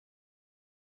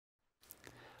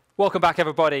Welcome back,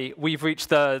 everybody. We've reached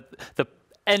the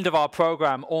end of our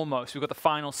program almost. We've got the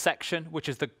final section, which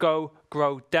is the Go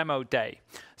Grow Demo Day.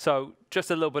 So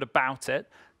just a little bit about it.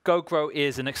 Go Grow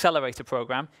is an accelerator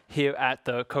program here at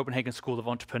the Copenhagen School of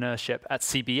Entrepreneurship at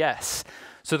CBS.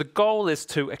 So the goal is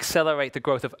to accelerate the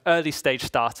growth of early stage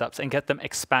startups and get them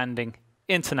expanding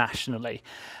internationally.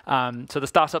 So the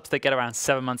startups, they get around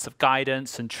 7 months of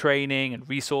guidance and training and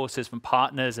resources from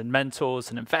partners and mentors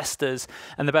and investors.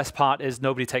 And the best part is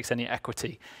nobody takes any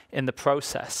equity in the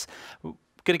process. We're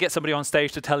going to get somebody on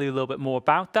stage to tell you a little bit more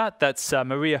about that. That's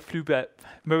Maria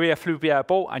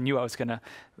Flubier-Bo. I knew I was going to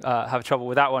have trouble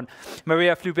with that one.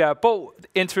 Maria Flubier-Bo,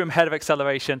 Interim Head of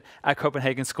Acceleration at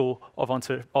Copenhagen School of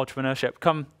Entrepreneurship.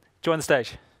 Come join the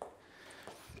stage.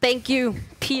 Thank you,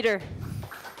 Peter.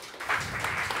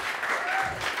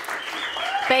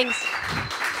 Thanks.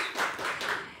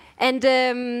 And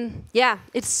yeah,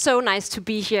 it's so nice to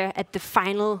be here at the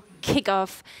final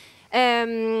kickoff.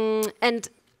 And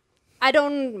I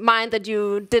don't mind that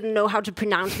you didn't know how to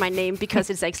pronounce my name because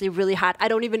it's actually really hard. I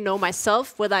don't even know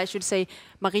myself whether I should say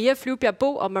Maria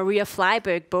Flubier-Bo or Maria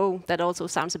Flyberg-Bo. That also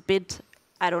sounds a bit,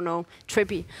 I don't know,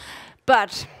 trippy.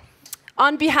 But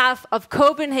on behalf of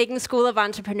Copenhagen School of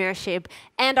Entrepreneurship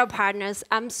and our partners,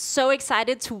 I'm so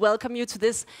excited to welcome you to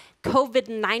this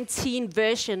COVID-19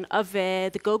 version of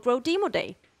the Go Grow Demo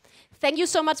Day. Thank you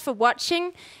so much for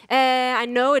watching. I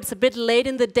know it's a bit late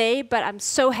in the day, but I'm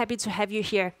so happy to have you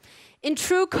here. In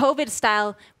true COVID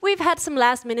style, we've had some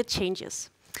last-minute changes.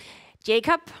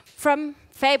 Jacob from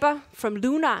Faber, from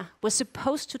Lunar, was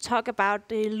supposed to talk about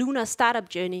the Lunar startup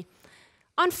journey.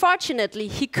 Unfortunately,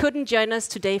 he couldn't join us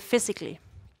today physically.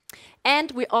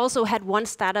 And we also had one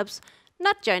startup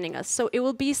not joining us, so it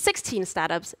will be 16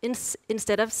 startups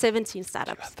instead of 17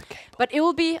 startups. But it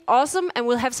will be awesome, and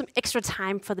we'll have some extra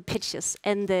time for the pitches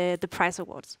and the prize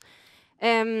awards.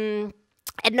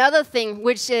 Another thing,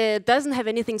 which doesn't have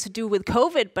anything to do with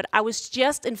COVID, but I was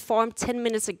just informed 10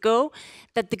 minutes ago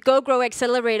that the Go Grow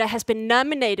Accelerator has been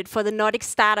nominated for the Nordic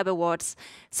Startup Awards.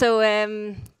 So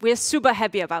we're super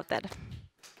happy about that.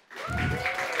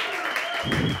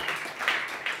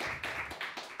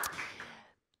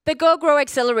 The Go Grow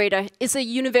Accelerator is a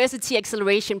university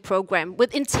acceleration program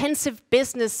with intensive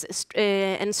business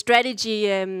and strategy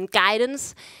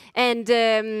guidance and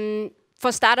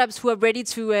for startups who are ready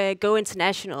to go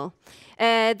international.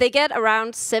 They get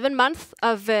around 7 months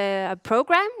of a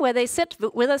program where they sit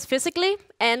with us physically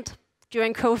and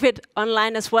during COVID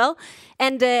online as well,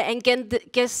 and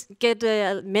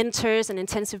get mentors and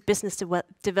intensive business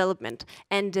development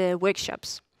and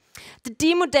workshops. The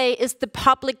Demo Day is the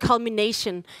public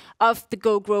culmination of the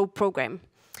Go Grow program.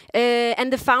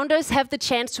 And the founders have the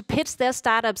chance to pitch their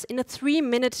startups in a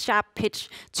 3-minute sharp pitch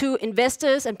to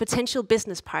investors and potential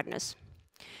business partners.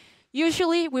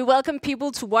 Usually, we welcome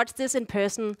people to watch this in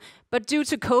person, but due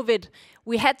to COVID,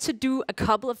 we had to do a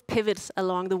couple of pivots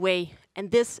along the way, and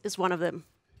this is one of them.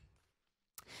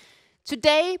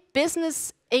 Today,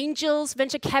 business angels,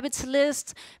 venture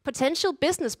capitalists, potential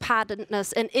business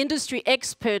partners, and industry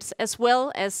experts, as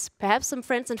well as perhaps some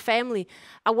friends and family,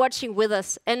 are watching with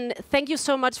us. And thank you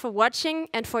so much for watching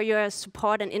and for your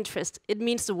support and interest. It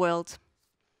means the world.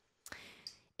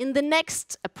 In the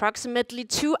next approximately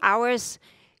 2 hours,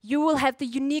 you will have the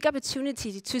unique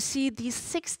opportunity to see these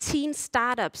 16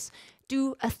 startups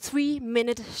do a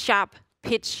 3-minute sharp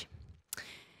pitch.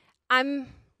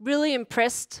 I'm really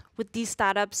impressed with these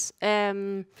startups.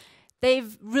 They've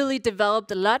really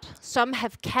developed a lot. Some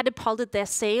have catapulted their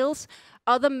sales.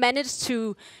 Others managed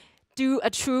to do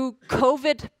a true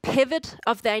COVID pivot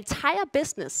of their entire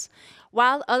business,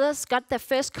 while others got their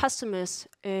first customers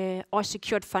or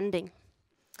secured funding.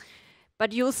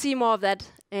 But you'll see more of that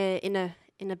in a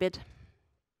bit.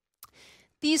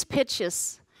 These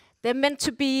pitches, they're meant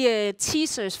to be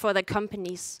teasers for their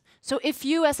companies. So if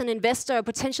you as an investor or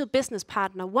potential business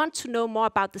partner want to know more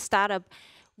about the startup,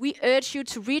 we urge you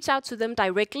to reach out to them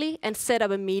directly and set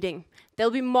up a meeting. They'll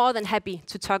be more than happy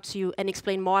to talk to you and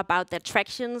explain more about their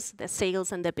tractions, their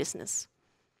sales, and their business.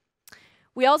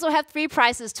 We also have 3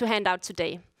 prizes to hand out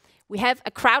today. We have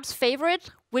a crowd's favorite,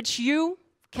 which you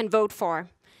can vote for.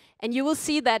 And you will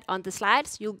see that on the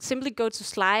slides. You'll simply go to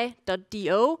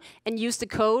sly.do and use the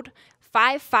code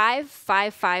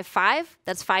 55555,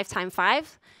 that's 5 times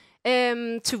 5,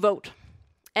 to vote.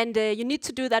 And you need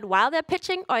to do that while they're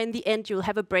pitching, or in the end you'll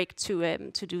have a break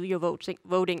to do your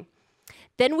voting.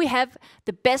 Then we have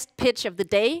the best pitch of the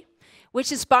day,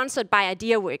 which is sponsored by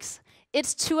IdeaWorks.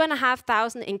 It's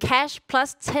 2,500 in cash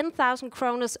plus 10,000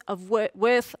 kroners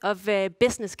worth of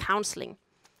business counseling.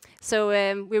 So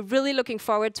we're really looking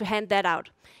forward to hand that out.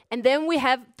 And then we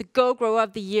have the Go Grower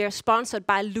of the Year, sponsored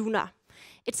by Lunar.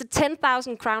 It's a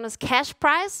 10,000 kroners cash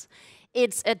prize.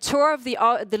 It's a tour of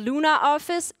the Lunar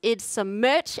office. It's some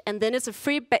merch, and then it's a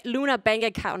free Lunar bank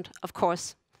account, of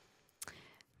course.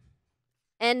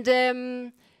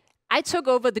 And I took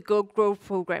over the Go Grow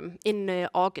program in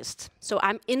August. So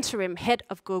I'm interim head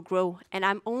of Go Grow, and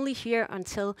I'm only here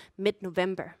until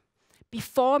mid-November.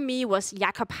 Before me was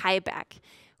Jakob Heiberg,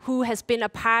 who has been a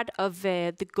part of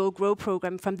the Go Grow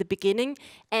program from the beginning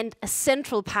and a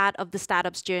central part of the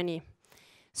startup's journey.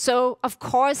 So, of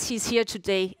course, he's here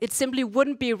today. It simply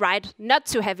wouldn't be right not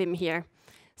to have him here.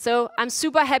 So I'm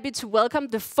super happy to welcome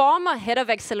the former head of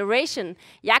acceleration,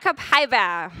 Jakob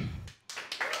Heiberg.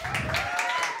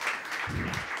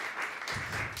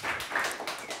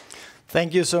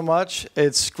 Thank you so much.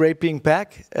 It's great being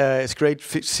back. It's great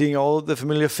seeing all the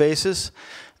familiar faces.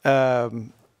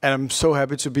 And I'm so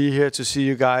happy to be here to see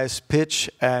you guys pitch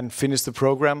and finish the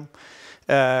program.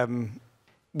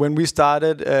 When we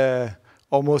started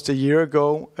almost a year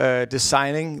ago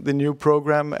designing the new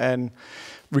program and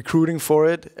recruiting for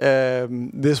it,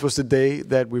 this was the day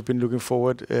that we've been looking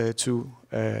forward to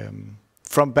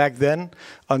from back then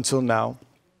until now.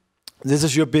 This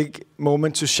is your big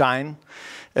moment to shine.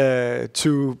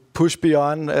 To push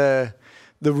beyond the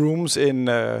rooms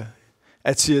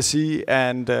at CSE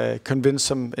and convince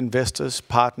some investors,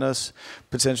 partners,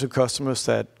 potential customers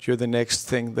that you're the next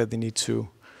thing that they need to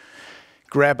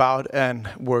grab out and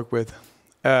work with.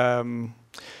 I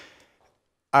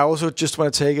also just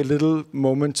want to take a little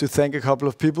moment to thank a couple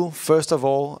of people. First of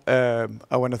all,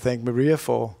 I want to thank Maria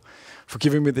for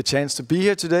giving me the chance to be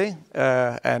here today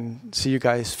and see you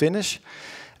guys finish.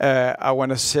 I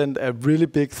want to send a really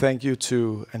big thank you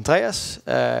to Andreas,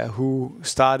 who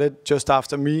started just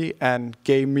after me and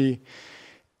gave me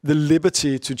the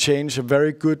liberty to change a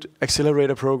very good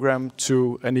accelerator program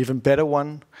to an even better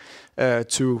one,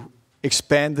 to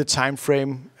expand the time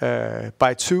frame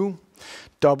by 2,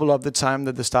 double up the time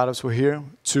that the startups were here,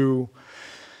 to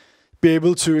be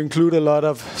able to include a lot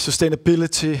of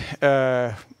sustainability,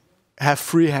 have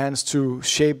free hands to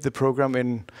shape the program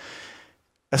in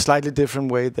a slightly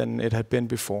different way than it had been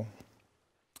before.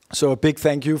 So a big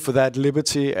thank you for that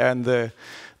liberty and the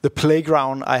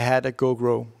playground I had at Go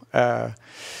Grow.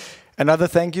 Another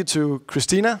thank you to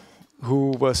Christina,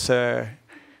 who was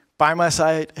by my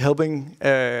side helping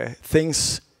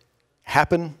things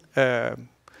happen,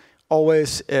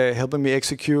 always helping me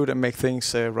execute and make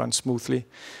things run smoothly.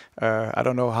 I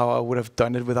don't know how I would have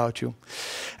done it without you.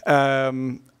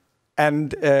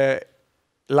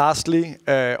 Lastly,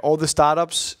 all the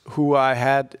startups who I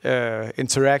had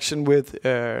interaction with,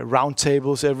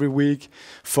 roundtables every week,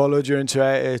 followed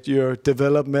your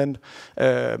development,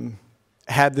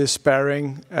 had this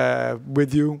sparring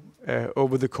with you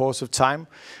over the course of time.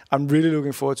 I'm really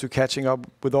looking forward to catching up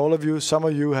with all of you. Some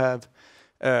of you have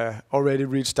already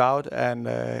reached out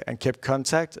and kept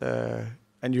contact,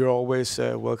 and you're always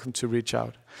welcome to reach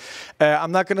out.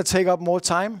 I'm not going to take up more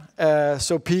time,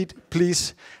 so Pete,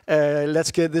 please,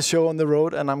 let's get this show on the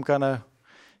road, and I'm going to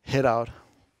head out.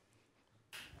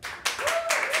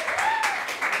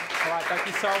 All right, thank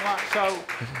you so much.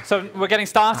 So we're getting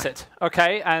started,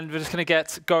 okay, and we're just going to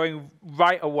get going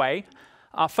right away.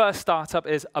 Our first startup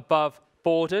is Above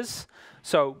Borders.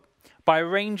 So by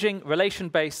arranging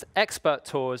relation-based expert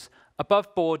tours,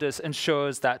 Above Borders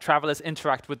ensures that travelers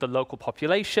interact with the local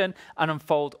population and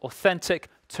unfold authentic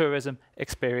tourism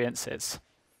experiences.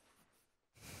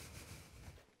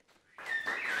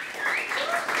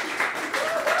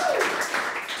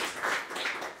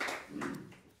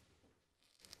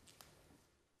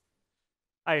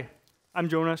 Hi, I'm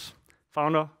Jonas,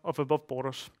 founder of Above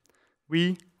Borders.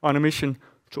 We are on a mission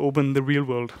to open the real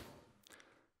world.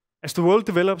 As the world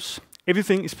develops,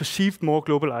 everything is perceived more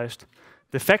globalized.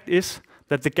 The fact is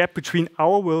that the gap between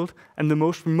our world and the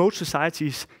most remote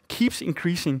societies keeps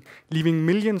increasing, leaving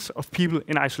millions of people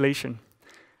in isolation.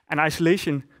 An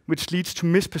isolation which leads to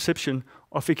misperception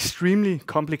of extremely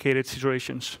complicated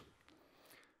situations.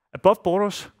 Above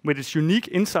Borders, with its unique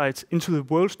insights into the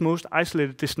world's most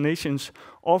isolated destinations,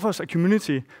 offers a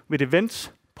community with events,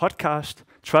 podcasts,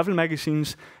 travel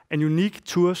magazines, and unique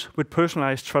tours with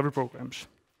personalized travel programs.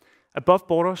 Above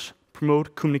Borders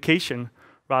promote communication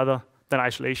rather than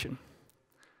isolation.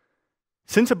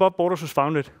 Since Above Borders was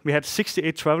founded, we had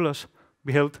 68 travelers,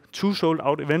 we held 2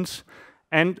 sold-out events,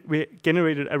 and we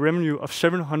generated a revenue of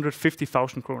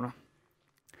 750,000 kroner.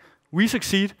 We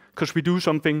succeed because we do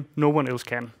something no one else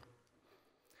can.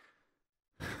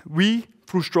 We,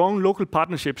 through strong local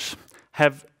partnerships,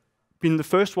 have been the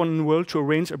first one in the world to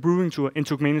arrange a brewing tour in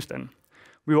Turkmenistan.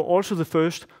 We were also the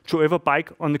first to ever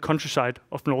bike on the countryside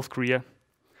of North Korea.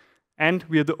 And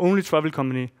we are the only travel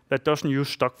company that doesn't use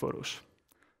stock photos.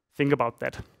 Think about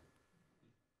that.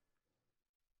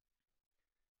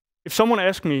 If someone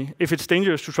asks me if it's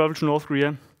dangerous to travel to North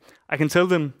Korea, I can tell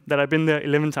them that I've been there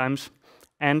 11 times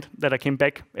and that I came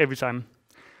back every time.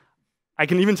 I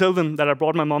can even tell them that I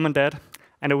brought my mom and dad,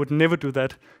 and I would never do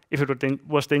that if it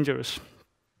was dangerous.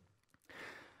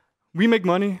 We make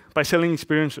money by selling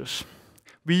experiences.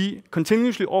 We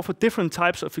continuously offer different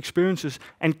types of experiences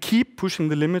and keep pushing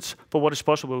the limits for what is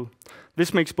possible.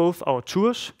 This makes both our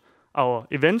tours, our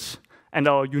events, and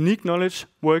our unique knowledge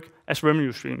work as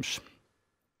revenue streams.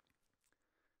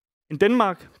 In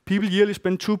Denmark, people yearly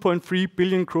spend 2.3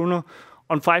 billion kroner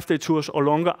on 5-day tours or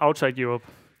longer outside Europe.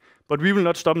 But we will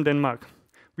not stop in Denmark.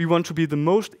 We want to be the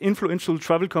most influential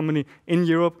travel company in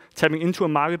Europe, tapping into a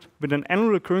market with an annual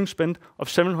recurring spend of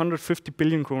 750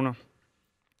 billion kroner.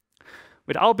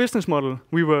 With our business model,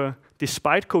 we were,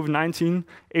 despite COVID-19,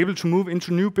 able to move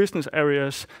into new business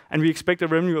areas, and we expect a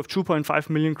revenue of 2.5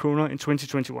 million kroner in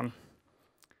 2021.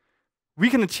 We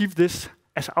can achieve this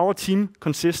as our team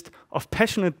consists of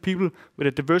passionate people with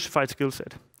a diversified skill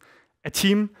set. A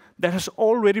team that has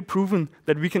already proven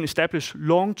that we can establish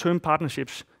long-term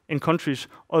partnerships in countries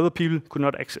other people could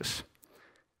not access.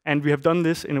 And we have done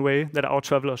this in a way that our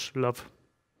travelers love.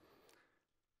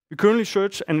 We currently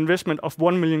search an investment of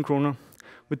 1 million kroner.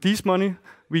 With this money,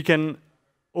 we can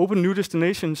open new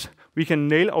destinations, we can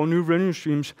nail our new revenue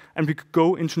streams, and we could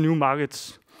go into new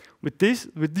markets. With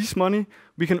this money,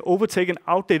 we can overtake an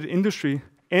outdated industry,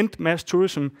 end mass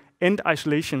tourism, end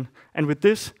isolation, and with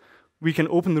this, we can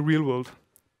open the real world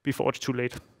before it's too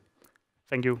late.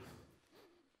 Thank you.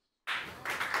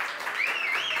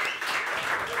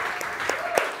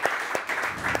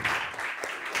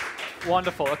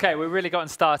 Wonderful. Okay, we're really gotten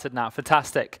started now.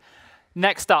 Fantastic.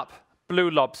 Next up, Blue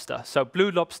Lobster. So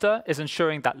Blue Lobster is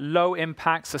ensuring that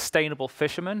low-impact, sustainable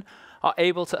fishermen are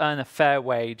able to earn a fair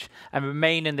wage and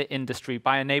remain in the industry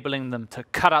by enabling them to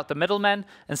cut out the middlemen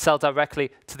and sell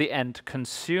directly to the end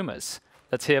consumers.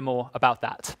 Let's hear more about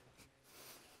that.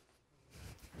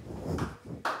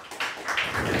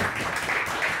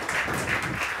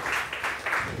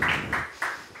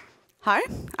 Hi,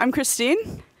 I'm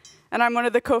Christine, and I'm one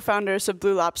of the co-founders of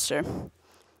Blue Lobster.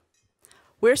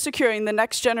 We're securing the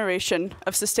next generation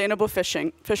of sustainable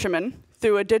fishermen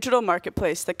through a digital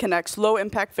marketplace that connects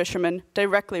low-impact fishermen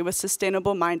directly with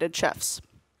sustainable-minded chefs.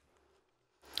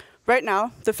 Right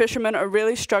now, the fishermen are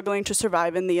really struggling to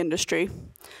survive in the industry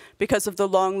because of the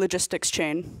long logistics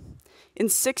chain. In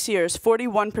 6 years,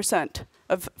 41%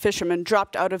 of fishermen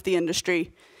dropped out of the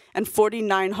industry, and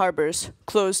 49 harbors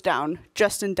closed down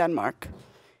just in Denmark,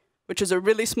 which is a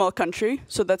really small country,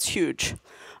 so that's huge.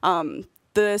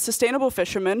 The sustainable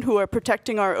fishermen who are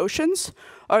protecting our oceans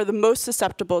are the most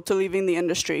susceptible to leaving the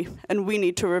industry, and we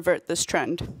need to revert this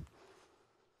trend.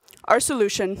 Our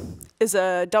solution is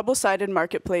a double-sided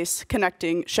marketplace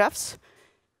connecting chefs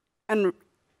and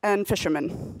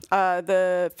fishermen.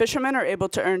 The fishermen are able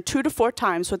to earn 2 to 4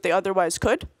 times what they otherwise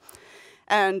could,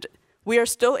 and we are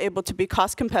still able to be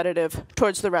cost competitive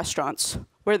towards the restaurants,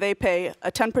 where they pay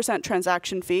a 10%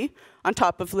 transaction fee on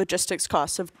top of logistics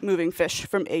costs of moving fish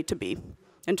from A to B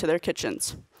into their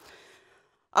kitchens.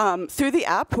 Through the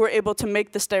app, we're able to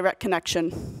make this direct connection,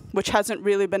 which hasn't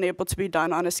really been able to be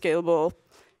done on a scalable,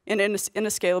 in a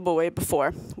scalable way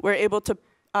before. We're able to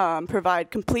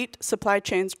provide complete supply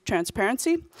chain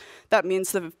transparency. That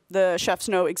means the chefs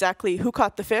know exactly who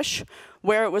caught the fish,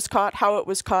 where it was caught, how it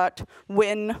was caught,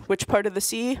 when, which part of the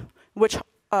sea, which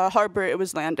harbor it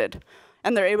was landed.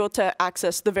 And they're able to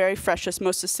access the very freshest,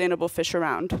 most sustainable fish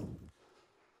around.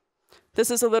 This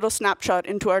is a little snapshot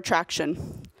into our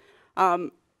traction.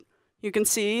 You can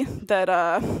see that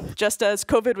just as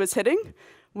COVID was hitting,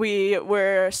 we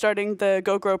were starting the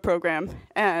Go Grow program,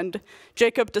 and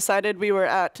Jacob decided we were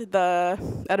at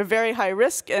a very high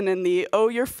risk and in the "oh,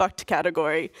 you're fucked"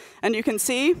 category. And you can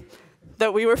see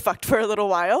that we were fucked for a little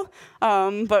while,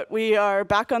 but we are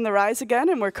back on the rise again,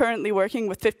 and we're currently working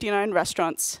with 59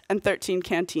 restaurants and 13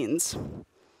 canteens.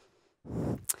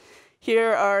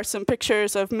 Here are some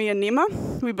pictures of me and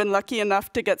Nima. We've been lucky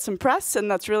enough to get some press,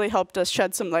 and that's really helped us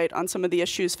shed some light on some of the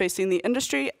issues facing the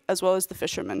industry, as well as the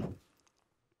fishermen.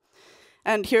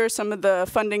 And here are some of the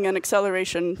funding and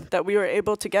acceleration that we were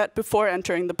able to get before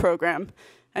entering the program.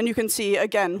 And you can see,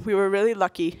 again, we were really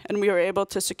lucky, and we were able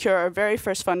to secure our very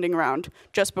first funding round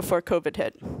just before COVID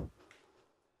hit.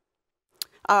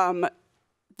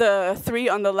 The 3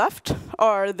 on the left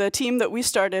are the team that we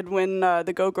started when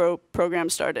the Go Grow program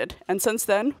started. And since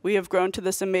then, we have grown to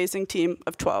this amazing team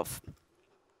of 12.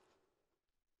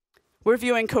 We're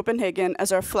viewing Copenhagen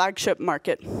as our flagship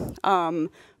market.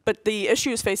 But the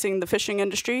issues facing the fishing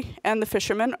industry and the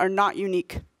fishermen are not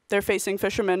unique. They're facing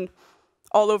fishermen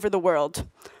all over the world.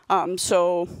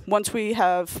 So once we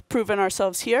have proven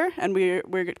ourselves here, and we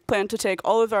plan to take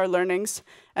all of our learnings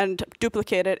and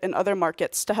duplicate it in other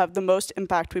markets to have the most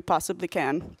impact we possibly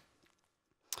can.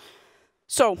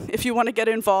 So if you want to get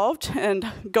involved and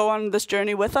go on this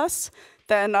journey with us,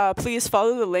 then please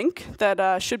follow the link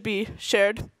that should be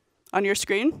shared on your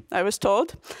screen, I was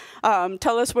told.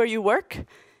 Tell us where you work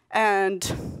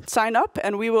and sign up,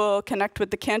 and we will connect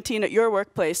with the canteen at your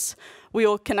workplace. We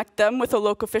will connect them with a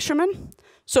local fisherman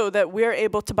so that we're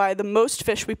able to buy the most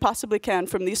fish we possibly can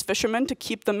from these fishermen to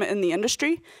keep them in the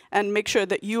industry and make sure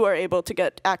that you are able to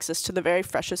get access to the very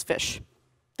freshest fish.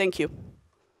 Thank you.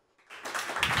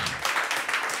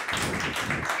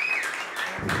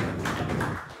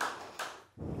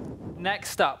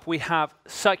 Next up, we have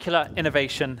Circular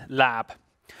Innovation Lab.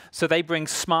 So they bring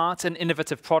smart and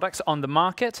innovative products on the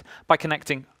market by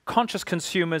connecting conscious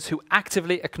consumers who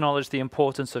actively acknowledge the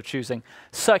importance of choosing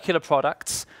circular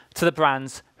products to the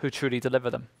brands who truly deliver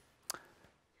them.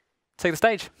 Take the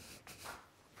stage.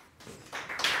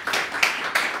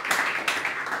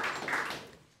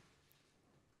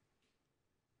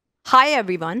 Hi,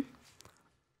 everyone.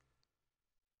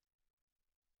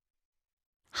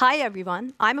 Hi,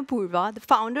 everyone. I'm Apurva, the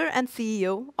founder and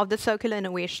CEO of the Circular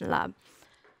Innovation Lab.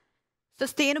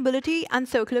 Sustainability and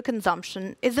circular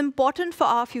consumption is important for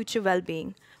our future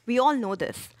well-being. We all know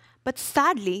this. But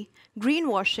sadly,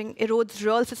 greenwashing erodes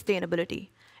real sustainability.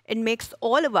 It makes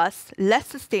all of us less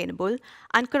sustainable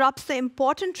and corrupts the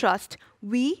important trust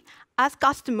we, as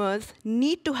customers,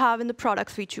 need to have in the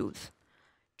products we choose.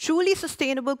 Truly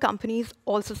sustainable companies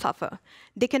also suffer.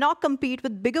 They cannot compete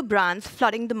with bigger brands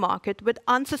flooding the market with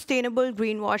unsustainable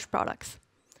greenwash products.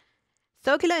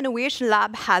 Circular Innovation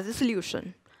Lab has a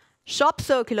solution. Shop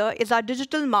Circular is our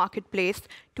digital marketplace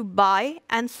to buy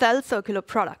and sell circular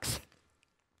products.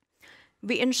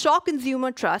 We ensure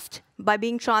consumer trust by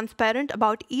being transparent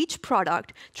about each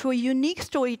product through a unique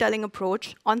storytelling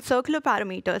approach on circular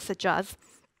parameters such as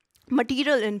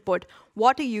material input,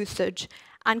 water usage,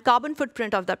 and carbon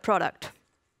footprint of that product.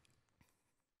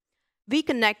 We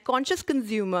connect conscious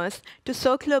consumers to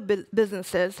circular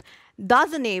businesses,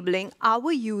 thus enabling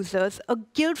our users a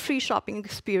guilt-free shopping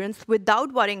experience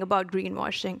without worrying about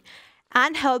greenwashing,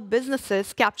 and help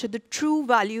businesses capture the true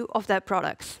value of their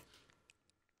products.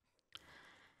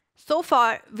 So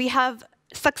far, we have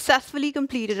successfully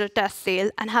completed a test sale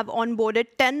and have onboarded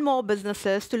 10 more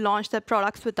businesses to launch their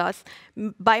products with us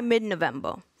by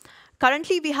mid-November.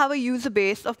 Currently, we have a user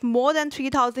base of more than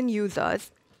 3,000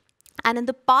 users. And in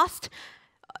the past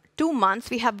 2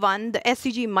 months, we have won the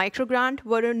SDG Micro Grant,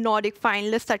 were a Nordic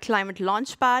finalist at Climate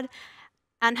Launchpad,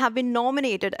 and have been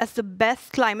nominated as the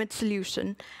best climate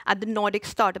solution at the Nordic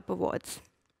Startup Awards.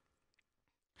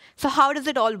 So how does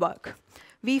it all work?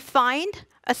 We find,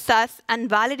 assess, and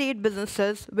validate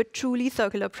businesses with truly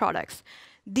circular products.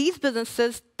 These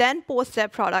businesses then post their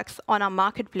products on our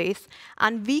marketplace,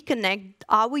 and we connect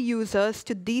our users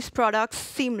to these products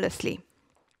seamlessly.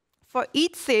 For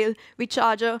each sale, we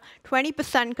charge a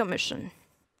 20% commission.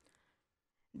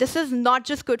 This is not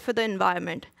just good for the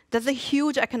environment. There's a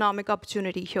huge economic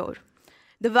opportunity here.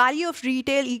 The value of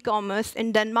retail e-commerce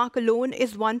in Denmark alone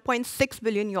is 1.6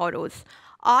 billion euros.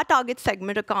 Our target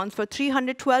segment accounts for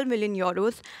 312 million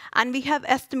euros, and we have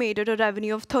estimated a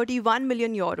revenue of 31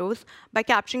 million euros by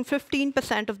capturing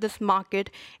 15% of this market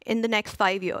in the next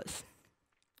 5 years.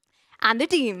 And the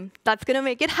team that's going to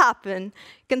make it happen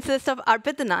consists of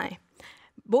Arpit and I.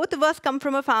 Both of us come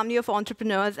from a family of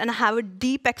entrepreneurs and have a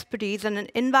deep expertise and an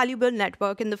invaluable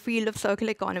network in the field of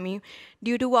circular economy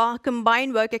due to our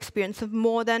combined work experience of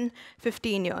more than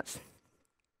 15 years.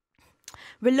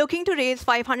 We're looking to raise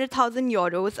 500,000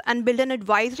 euros and build an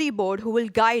advisory board who will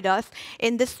guide us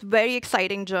in this very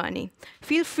exciting journey.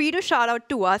 Feel free to shout out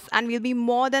to us, and we'll be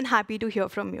more than happy to hear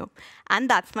from you. And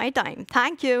that's my time.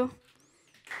 Thank you.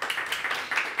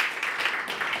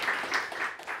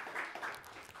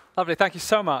 Lovely, thank you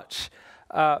so much.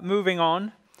 Moving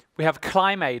on, we have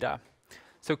Climator.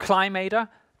 So Climator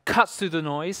cuts through the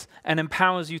noise and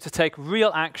empowers you to take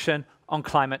real action on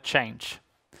climate change.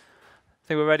 I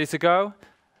think we're ready to go.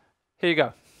 Here you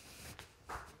go.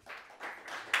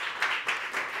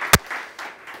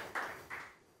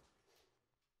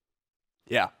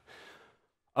 Yeah.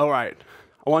 All right.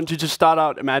 I want you to start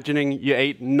out imagining you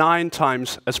ate 9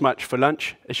 times as much for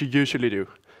lunch as you usually do,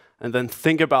 and then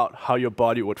think about how your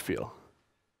body would feel.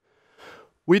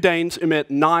 We Danes emit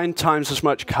 9 times as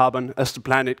much carbon as the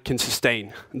planet can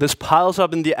sustain. This piles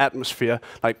up in the atmosphere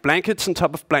like blankets on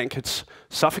top of blankets,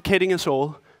 suffocating us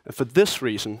all. And for this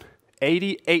reason,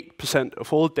 88%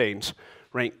 of all Danes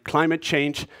rank climate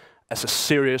change as a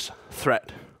serious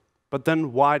threat. But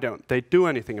then why don't they do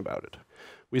anything about it?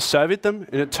 We surveyed them,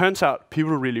 and it turns out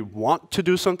people really want to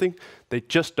do something, they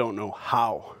just don't know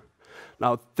how.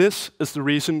 Now, this is the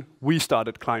reason we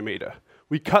started Climator.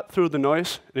 We cut through the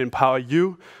noise and empower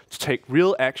you to take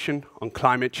real action on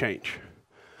climate change.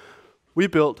 We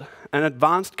built an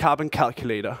advanced carbon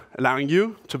calculator, allowing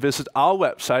you to visit our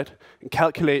website and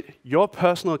calculate your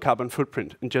personal carbon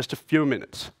footprint in just a few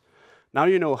minutes. Now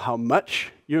you know how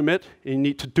much you emit, and you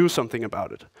need to do something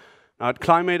about it. Now at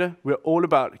Climator, we're all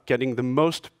about getting the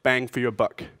most bang for your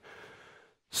buck.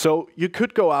 So you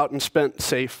could go out and spend,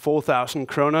 say, 4,000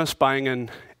 kroner buying an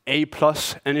A+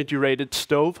 energy-rated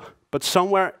stove, but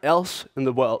somewhere else in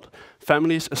the world,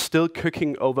 families are still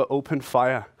cooking over open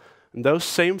fire. And those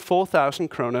same 4,000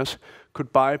 kroner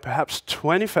could buy perhaps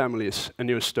 20 families a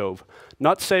new stove,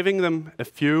 not saving them a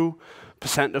few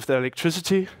 % of their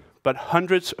electricity, but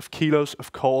hundreds of kilos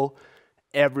of coal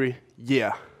every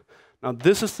year. Now,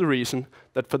 this is the reason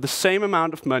that for the same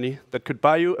amount of money that could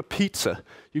buy you a pizza,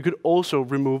 you could also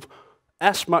remove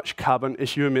as much carbon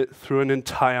as you emit through an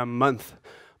entire month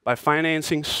by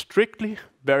financing strictly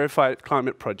verified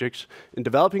climate projects in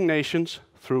developing nations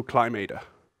through Climator.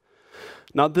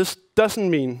 Now, this doesn't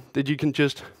mean that you can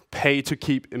just pay to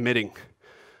keep emitting.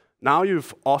 Now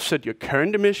you've offset your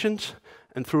current emissions,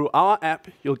 and through our app,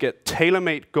 you'll get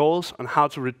tailor-made goals on how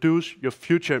to reduce your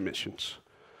future emissions.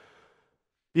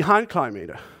 Behind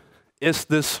Climator is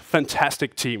this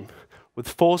fantastic team with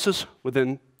forces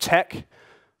within tech,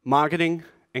 marketing,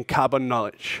 and carbon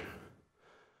knowledge.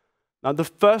 Now, the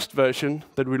first version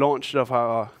that we launched of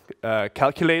our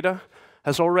calculator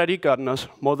has already gotten us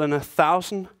more than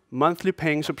 1,000 monthly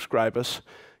paying subscribers,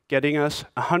 getting us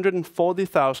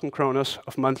 140,000 kroner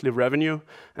of monthly revenue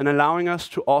and allowing us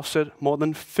to offset more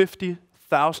than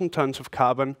 50,000 tons of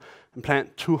carbon and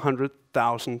plant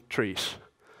 200,000 trees.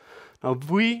 Now,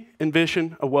 we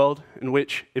envision a world in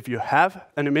which if you have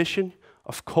an emission,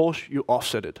 of course you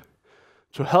offset it.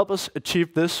 To help us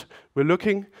achieve this, we're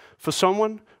looking for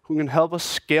someone who can help us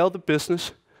scale the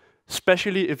business,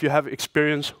 especially if you have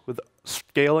experience with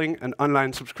scaling an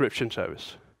online subscription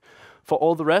service. For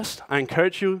all the rest, I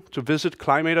encourage you to visit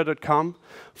climator.com,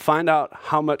 find out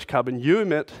how much carbon you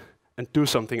emit, and do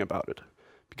something about it.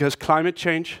 Because climate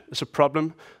change is a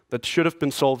problem that should have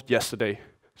been solved yesterday,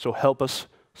 so help us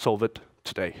solve it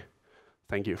today.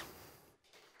 Thank you.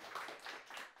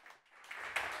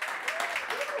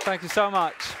 Thank you so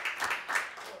much.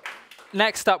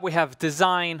 Next up, we have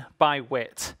Design by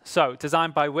Wit. So,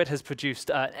 Design by Wit has produced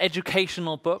an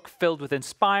educational book filled with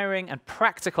inspiring and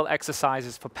practical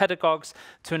exercises for pedagogues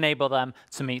to enable them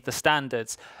to meet the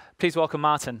standards. Please welcome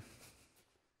Martin.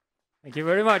 Thank you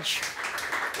very much.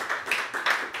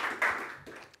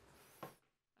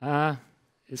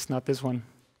 It's not this one.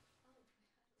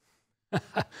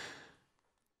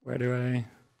 Where do I?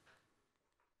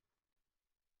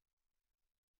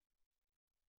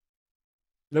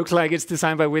 Looks like it's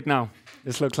Designed by Wit now.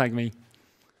 This looks like me.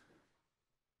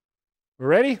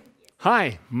 Ready?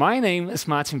 Hi, my name is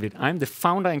Martin Witt. I'm the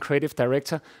founder and creative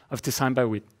director of Design by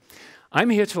Wit. I'm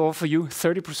here to offer you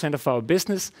 30% of our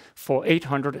business for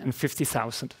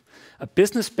 850,000. A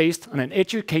business based on an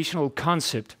educational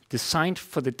concept designed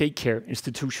for the daycare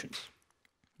institutions.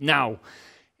 Now,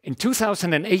 in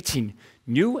 2018,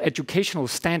 new educational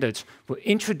standards were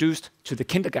introduced to the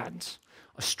kindergartens.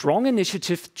 A strong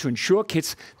initiative to ensure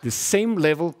kids the same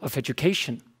level of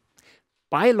education.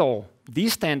 By law,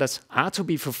 these standards are to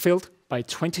be fulfilled by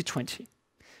 2020.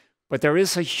 But there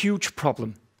is a huge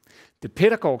problem. The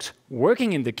pedagogues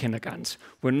working in the kindergartens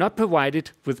were not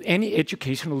provided with any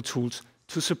educational tools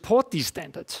to support these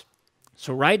standards.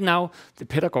 So right now, the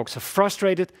pedagogues are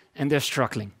frustrated and they're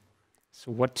struggling.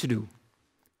 So what to do?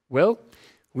 Well,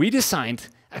 we designed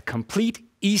a complete,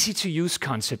 easy-to-use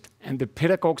concept, and the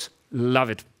pedagogues love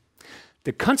it.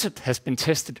 The concept has been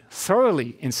tested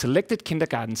thoroughly in selected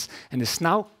kindergartens and is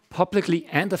now publicly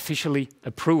and officially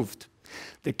approved.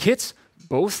 The kids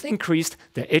both increased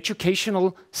their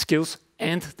educational skills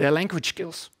and their language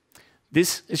skills.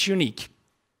 This is unique.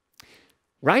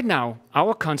 Right now,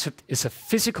 our concept is a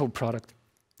physical product,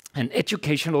 an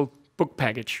educational book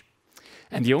package,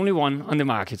 and the only one on the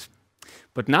market.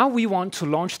 But now we want to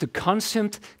launch the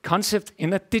concept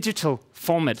in a digital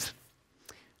format.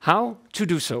 How to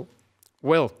do so?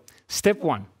 Well, step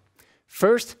one.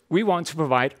 First, we want to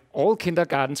provide all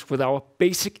kindergartens with our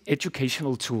basic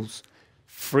educational tools,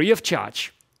 free of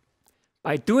charge.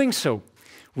 By doing so,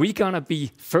 we're gonna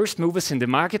be first movers in the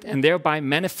market and thereby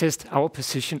manifest our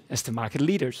position as the market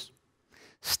leaders.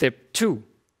 Step two.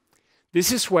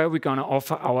 This is where we're gonna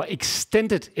offer our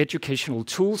extended educational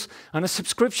tools on a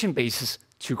subscription basis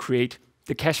to create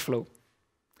the cash flow.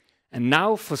 And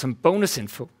now for some bonus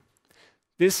info.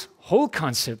 This whole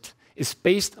concept is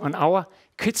based on our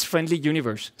kids-friendly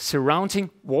universe surrounding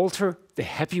Walter the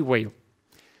happy whale.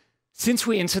 Since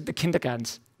we entered the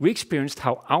kindergartens, we experienced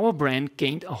how our brand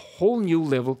gained a whole new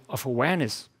level of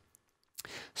awareness.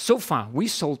 So far, we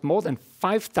sold more than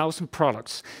 5,000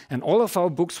 products, and all of our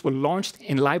books were launched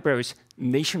in libraries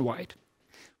nationwide.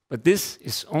 But this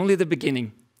is only the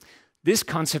beginning. This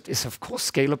concept is, of course,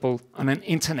 scalable on an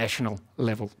international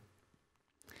level.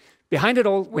 Behind it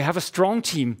all, we have a strong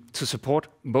team to support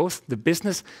both the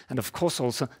business and, of course,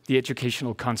 also the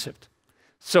educational concept.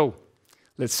 So,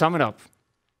 let's sum it up.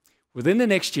 Within the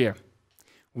next year,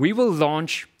 we will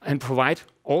launch and provide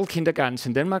all kindergartens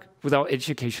in Denmark with our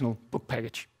educational book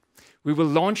package. We will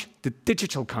launch the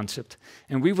digital concept,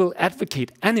 and we will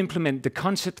advocate and implement the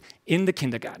concept in the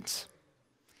kindergartens.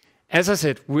 As I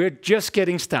said, we're just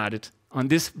getting started on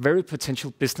this very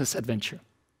potential business adventure.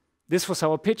 This was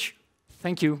our pitch.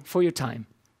 Thank you for your time.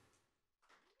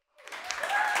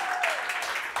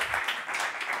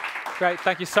 Great,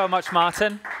 thank you so much,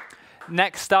 Martin.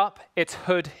 Next up, it's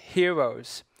Hood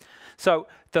Heroes. So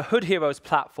the Hood Heroes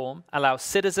platform allows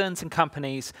citizens and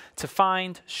companies to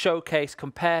find, showcase,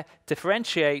 compare,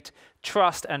 differentiate,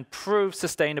 trust, and prove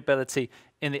sustainability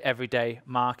in the everyday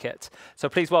market. So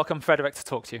please welcome Frederick to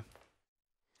talk to you.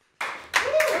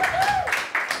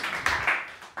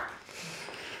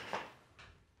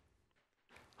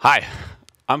 Hi,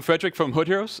 I'm Frederick from Hood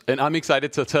Heroes, and I'm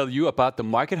excited to tell you about the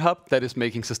market hub that is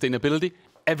making sustainability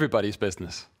everybody's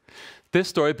business. This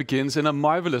story begins in a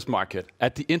marvelous market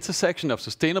at the intersection of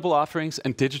sustainable offerings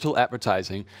and digital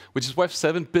advertising, which is worth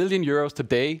 7 billion euros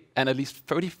today and at least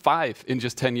 35 in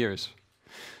just 10 years.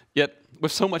 Yet,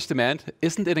 with so much demand,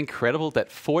 isn't it incredible that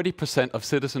 40% of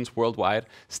citizens worldwide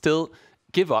still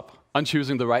give up on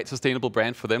choosing the right sustainable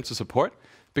brand for them to support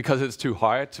because it's too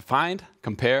hard to find,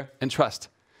 compare, and trust?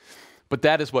 But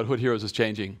that is what Hood Heroes is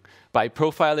changing, by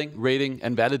profiling, rating,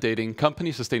 and validating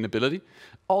company sustainability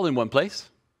all in one place,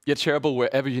 yet shareable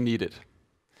wherever you need it.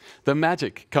 The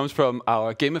magic comes from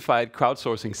our gamified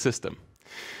crowdsourcing system.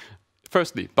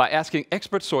 Firstly, by asking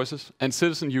expert sources and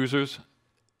citizen users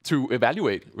to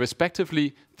evaluate,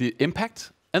 respectively, the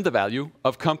impact and the value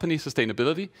of company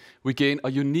sustainability, we gain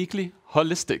a uniquely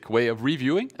holistic way of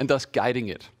reviewing and thus guiding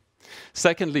it.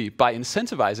 Secondly, by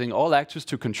incentivizing all actors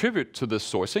to contribute to the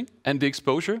sourcing and the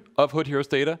exposure of Hood Heroes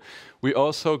data, we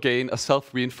also gain a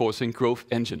self-reinforcing growth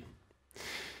engine.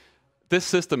 This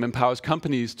system empowers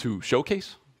companies to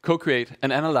showcase, co-create,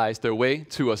 and analyze their way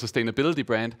to a sustainability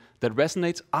brand that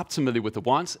resonates optimally with the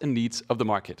wants and needs of the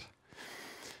market.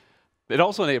 It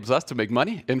also enables us to make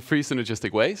money in three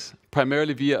synergistic ways,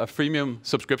 primarily via a freemium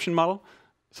subscription model,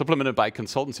 supplemented by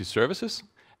consultancy services,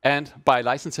 and by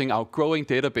licensing our growing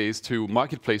database to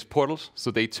marketplace portals so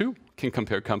they too can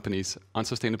compare companies on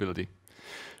sustainability.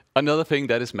 Another thing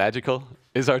that is magical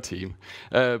is our team,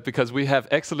 because we have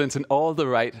excellence in all the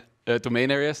right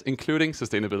domain areas, including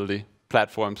sustainability,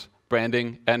 platforms,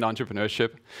 branding, and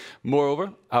entrepreneurship.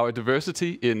 Moreover, our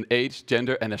diversity in age,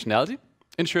 gender, and nationality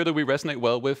ensure that we resonate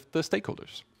well with the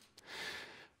stakeholders.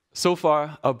 So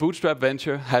far, our bootstrap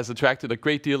venture has attracted a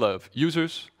great deal of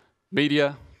users,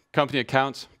 media, company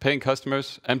accounts, paying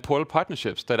customers, and portal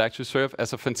partnerships that actually serve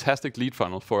as a fantastic lead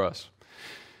funnel for us.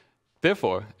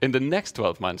 Therefore, in the next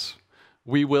 12 months,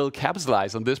 we will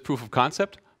capitalize on this proof of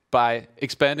concept by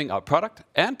expanding our product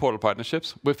and portal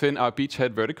partnerships within our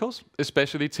beachhead verticals,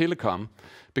 especially telecom,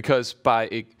 because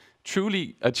by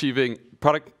truly achieving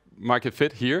product market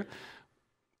fit here,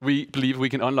 we believe we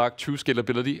can unlock true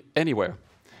scalability anywhere.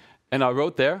 And our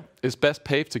road there is best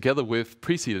paved together with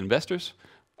pre-seed investors,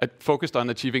 focused on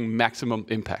achieving maximum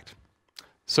impact.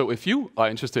 So if you are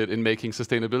interested in making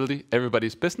sustainability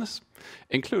everybody's business,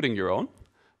 including your own,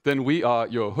 then we are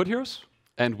your Hood Heroes,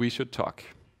 and we should talk.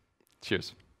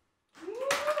 Cheers.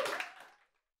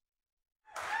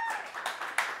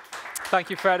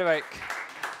 Thank you, Frederick.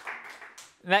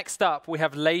 Next up, we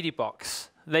have Ladybox.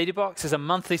 Ladybox is a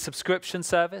monthly subscription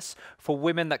service for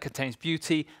women that contains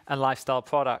beauty and lifestyle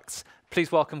products.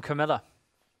 Please welcome Camilla.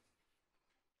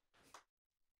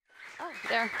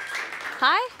 There.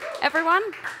 Hi, everyone.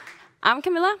 I'm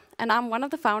Camilla, and I'm one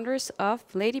of the founders of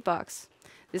Ladybox.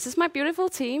 This is my beautiful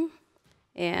team,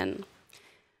 and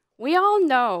we all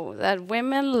know that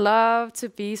women love to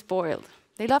be spoiled.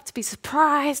 They love to be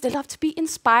surprised, they love to be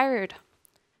inspired.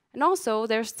 And also,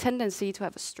 there's a tendency to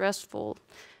have a stressful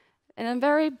and a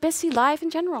very busy life in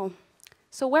general.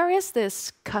 So where is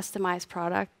this customized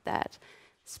product that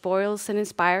spoils and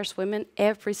inspires women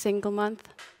every single month?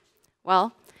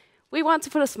 Well, We want to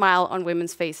put a smile on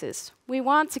women's faces. We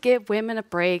want to give women a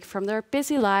break from their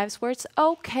busy lives where it's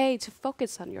okay to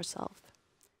focus on yourself.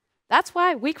 That's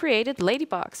why we created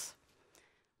Ladybox.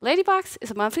 Ladybox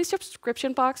is a monthly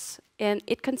subscription box, and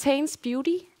it contains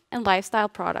beauty and lifestyle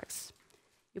products.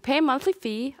 You pay a monthly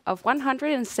fee of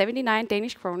 179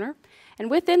 Danish kroner, and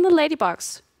within the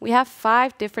Ladybox, we have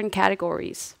 5 different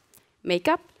categories: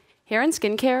 makeup, hair and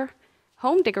skincare,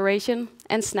 home decoration,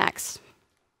 and snacks.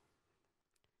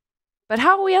 But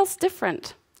how are we else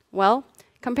different? Well,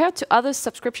 compared to other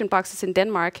subscription boxes in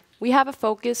Denmark, we have a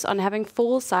focus on having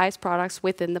full-size products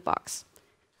within the box.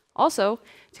 Also,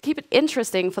 to keep it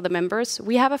interesting for the members,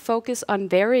 we have a focus on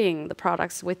varying the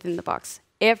products within the box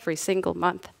every single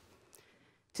month.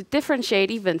 To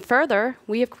differentiate even further,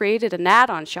 we have created an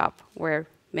add-on shop where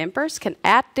members can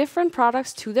add different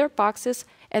products to their boxes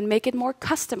and make it more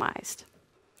customized.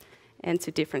 And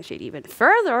to differentiate even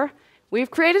further,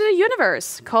 we've created a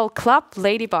universe called Club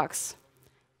Ladybox.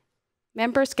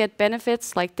 Members get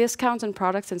benefits like discounts on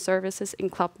products and services in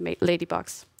Club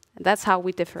Ladybox. And that's how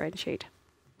we differentiate.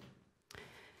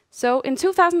 So in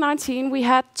 2019, we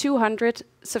had 200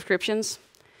 subscriptions.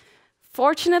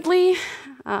 Fortunately,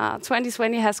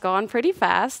 2020 has gone pretty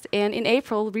fast, and in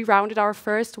April, we rounded our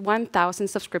first 1,000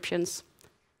 subscriptions.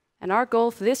 And our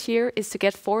goal for this year is to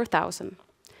get 4,000.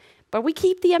 But we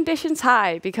keep the ambitions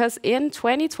high, because in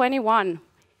 2021,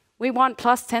 we want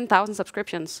plus 10,000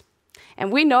 subscriptions.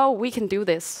 And we know we can do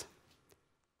this.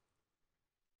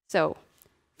 So,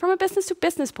 from a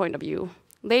business-to-business point of view,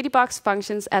 Ladybox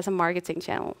functions as a marketing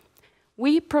channel.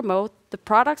 We promote the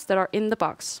products that are in the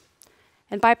box.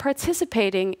 And by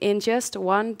participating in just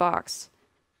one box,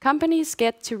 companies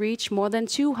get to reach more than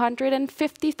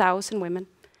 250,000 women.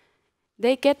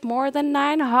 They get more than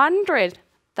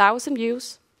 900,000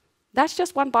 views. That's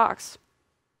just one box.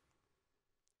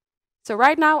 So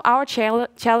right now, our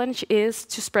challenge is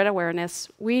to spread awareness.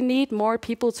 We need more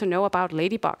people to know about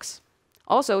Ladybox.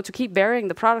 Also, to keep varying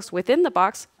the products within the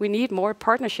box, we need more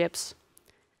partnerships.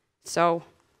 So,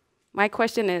 my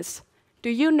question is, do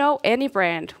you know any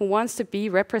brand who wants to be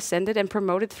represented and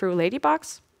promoted through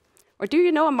Ladybox? Or do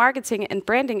you know a marketing and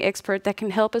branding expert that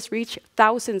can help us reach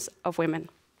thousands of women?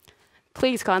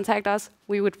 Please contact us.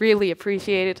 We would really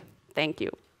appreciate it. Thank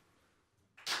you.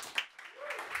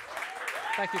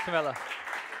 Thank you, Camilla.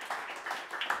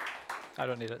 I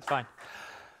don't need it, it's fine.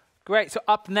 Great, so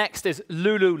up next is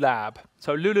Lulu Lab.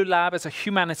 So Lulu Lab is a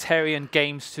humanitarian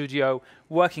game studio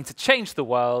working to change the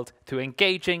world through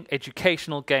engaging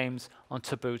educational games on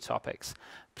taboo topics.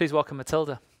 Please welcome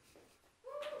Matilda.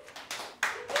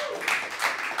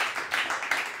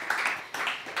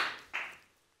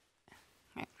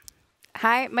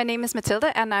 Hi, my name is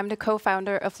Matilda, and I'm the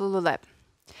co-founder of Lulu Lab.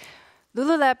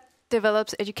 Lulu Lab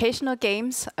develops educational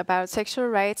games about sexual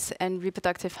rights and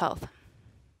reproductive health.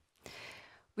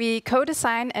 We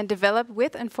co-design and develop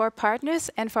with and for partners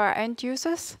and for our end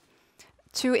users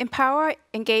to empower,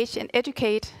 engage, and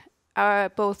educate our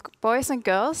both boys and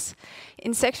girls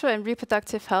in sexual and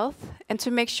reproductive health, and to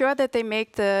make sure that they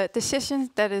make the decision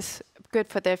that is good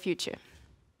for their future.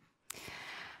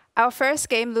 Our first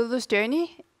game, Lulu's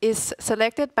Journey, is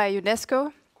selected by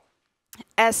UNESCO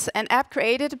as an app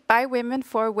created by women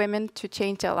for women to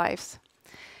change their lives.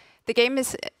 The game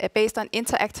is based on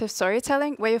interactive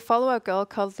storytelling, where you follow a girl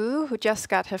called Lulu who just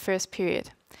got her first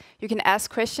period. You can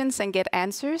ask questions and get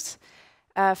answers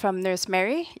from Nurse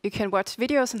Mary. You can watch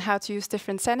videos on how to use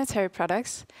different sanitary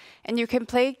products. And you can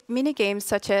play mini-games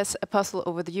such as a puzzle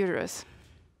over the uterus.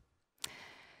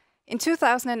 In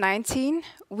 2019,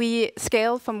 we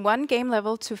scaled from 1 game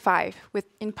level to 5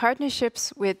 in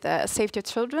partnerships with Save Your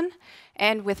Children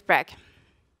and with BRAC.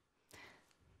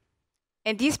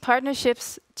 And these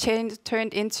partnerships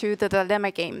turned into the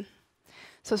dilemma game.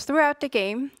 So throughout the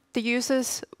game, the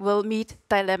users will meet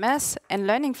dilemmas and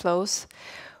learning flows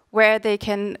where they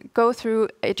can go through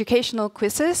educational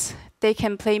quizzes, they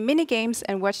can play mini games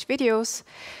and watch videos,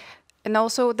 and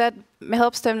also that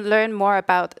helps them learn more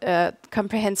about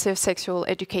comprehensive sexual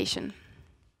education.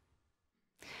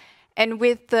 And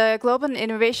with the Global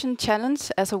Innovation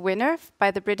Challenge as a winner by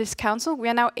the British Council, we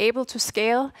are now able to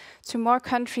scale to more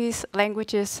countries,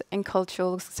 languages, and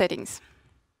cultural settings.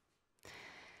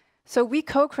 So we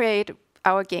co-create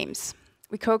our games.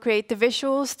 We co-create the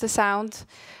visuals, the sound,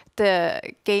 the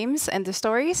games, and the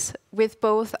stories with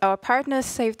both our partners,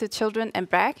 Save the Children and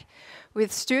BRAC,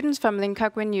 with students from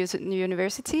Linköping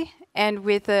University, and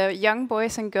with young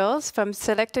boys and girls from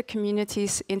selected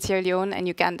communities in Sierra Leone and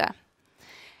Uganda.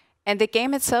 And the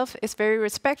game itself is very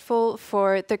respectful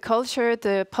for the culture,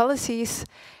 the policies,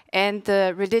 and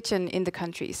the religion in the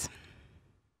countries.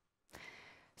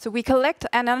 So we collect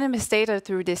anonymous data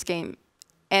through this game.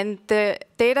 And the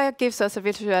data gives us a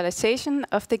visualization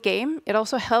of the game. It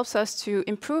also helps us to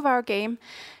improve our game,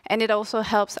 and it also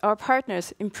helps our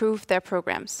partners improve their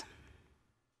programs.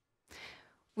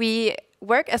 We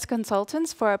work as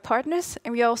consultants for our partners,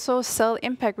 and we also sell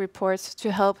impact reports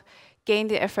to help gain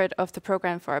the effort of the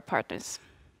program for our partners.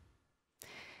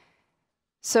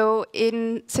 So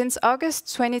since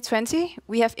August 2020,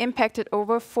 we have impacted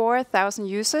over 4,000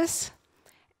 users.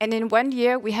 And in 1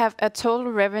 year, we have a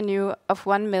total revenue of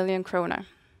 1 million kroner.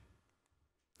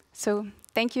 So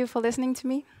thank you for listening to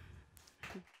me.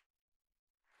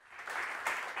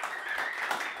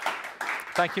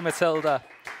 Thank you, Matilda.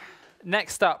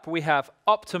 Next up, we have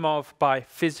Optimov by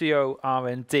Physio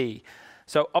R&D.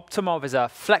 So Optimov is a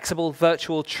flexible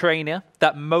virtual trainer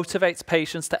that motivates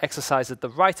patients to exercise at the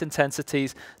right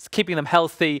intensities, keeping them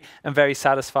healthy and very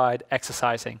satisfied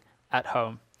exercising at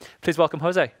home. Please welcome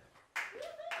Jose.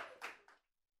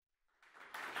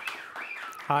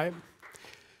 Hi.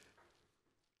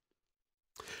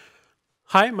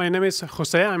 Hi, my name is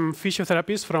Jose. I'm a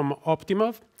physiotherapist from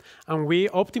Optimov, and we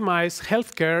optimize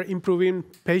healthcare, improving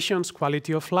patients'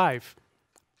 quality of life.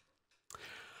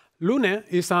 Lune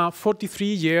is a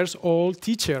 43-year-old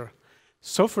teacher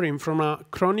suffering from a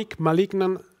chronic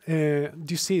malignant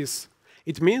disease.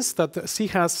 It means that she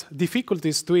has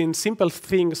difficulties doing simple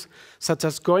things such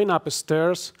as going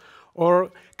upstairs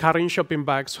or carrying shopping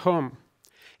bags home.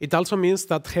 It also means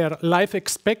that her life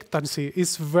expectancy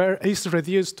is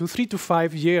reduced to 3 to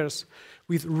 5 years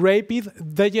with rapid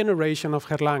degeneration of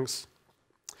her lungs.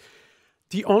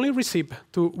 The only recipe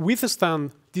to withstand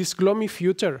this gloomy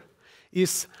future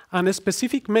is a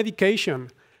specific medication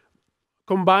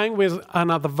combined with an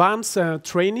advanced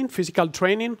physical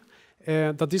training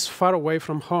that is far away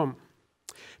from home.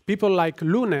 People like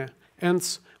Lune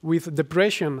ends with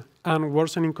depression and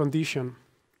worsening condition.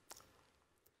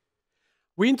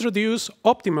 We introduce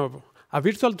Optimov, a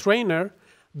virtual trainer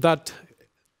that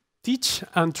teaches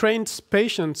and trains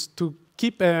patients to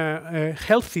keep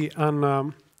healthy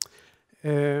and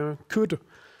good.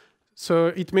 So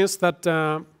it means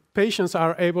that patients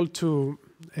are able to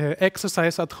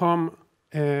exercise at home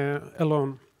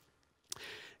alone.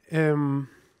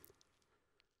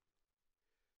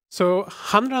 So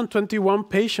 121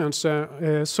 patients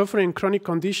suffering chronic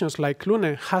conditions like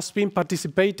Lune has been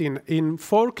participating in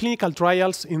 4 clinical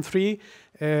trials in 3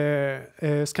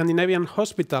 Scandinavian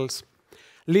hospitals,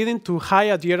 leading to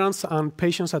high adherence and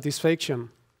patient satisfaction.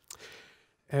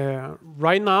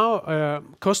 Right now,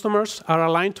 customers are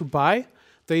aligned to buy.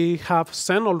 They have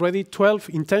sent already 12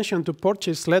 intention to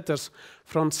purchase letters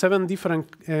from 7 different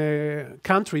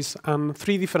countries and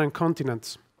 3 different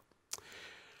continents.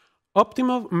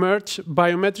 Optimov merged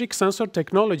biometric sensor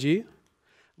technology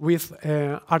with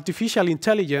artificial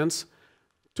intelligence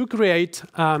to create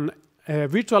a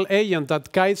virtual agent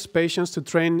that guides patients to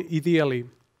train ideally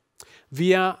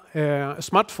via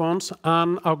smartphones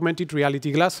and augmented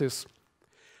reality glasses.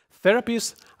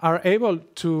 Therapists are able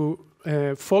to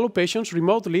follow patients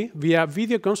remotely via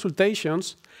video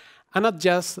consultations and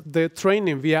adjust the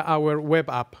training via our web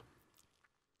app.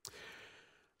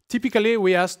 Typically,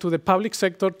 we ask to the public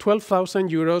sector 12,000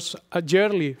 euros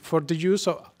yearly for the use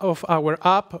of our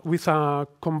app with a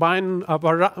combined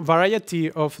variety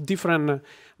of different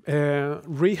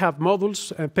rehab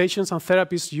modules, patients and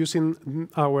therapists using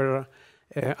our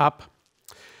app.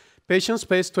 Patients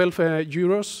pay 12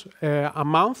 euros a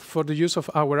month for the use of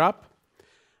our app.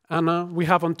 And we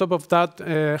have on top of that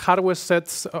hardware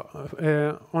sets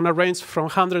on a range from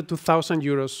 100 to 1,000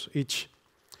 euros each.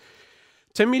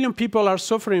 10 million people are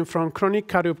suffering from chronic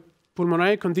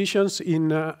cardiopulmonary conditions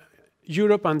in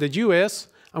Europe and the US,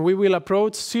 and we will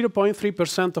approach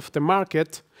 0.3% of the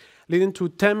market, leading to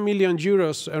 10 million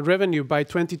euros revenue by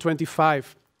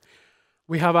 2025.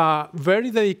 We have a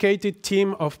very dedicated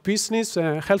team of business,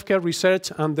 healthcare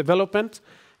research and development,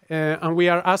 and we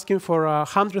are asking for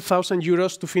 100,000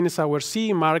 euros to finish our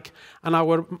CE mark and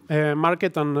our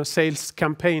market and sales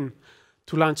campaign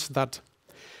to launch that.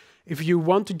 If you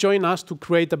want to join us to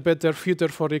create a better future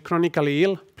for the chronically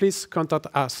ill, please contact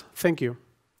us. Thank you.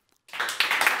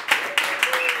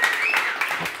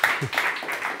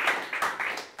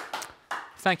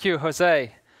 Thank you,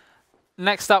 Jose.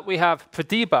 Next up, we have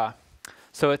Pradiba.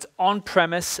 So it's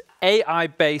on-premise,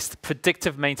 AI-based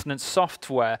predictive maintenance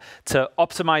software to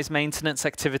optimize maintenance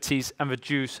activities and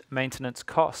reduce maintenance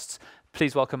costs.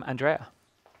 Please welcome Andrea.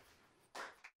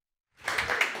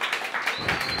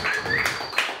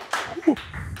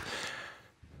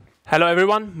 Hello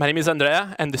everyone, my name is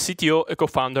Andrea. I'm the CTO and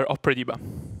co-founder of Pradiba.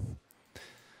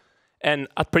 And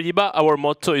at Pradiba, our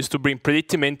motto is to bring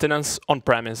predictive maintenance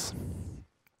on-premise.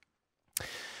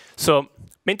 So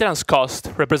maintenance costs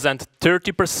represent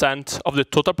 30% of the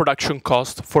total production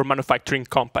cost for manufacturing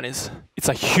companies. It's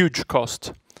a huge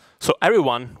cost. So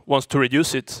everyone wants to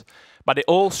reduce it, but they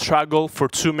all struggle for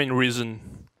two main reasons.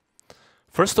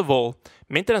 First of all,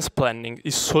 maintenance planning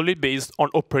is solely based on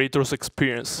operators'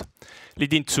 experience,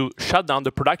 leading to shut down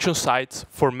the production sites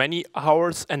for many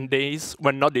hours and days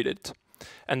when not needed,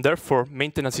 and therefore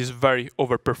maintenance is very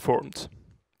overperformed.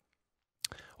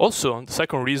 Also, the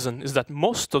second reason is that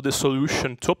most of the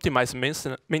solutions to optimize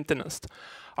maintenance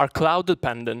are cloud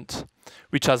dependent,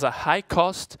 which has a high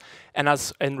cost and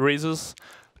raises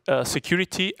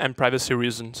security and privacy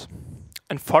reasons.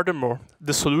 And furthermore,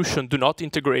 the solutions do not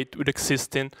integrate with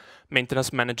existing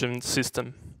maintenance management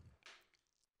system.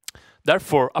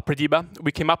 Therefore, at Prediba,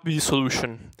 we came up with this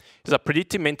solution. It's a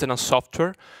predictive maintenance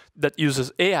software that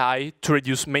uses AI to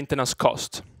reduce maintenance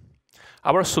cost.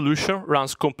 Our solution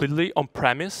runs completely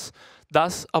on-premise,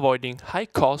 thus avoiding high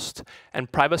cost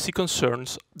and privacy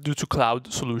concerns due to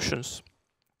cloud solutions.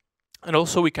 And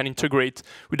also, we can integrate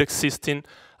with existing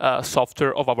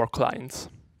software of our clients.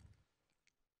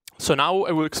 So now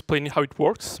I will explain how it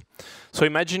works. So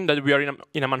imagine that we are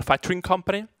in a manufacturing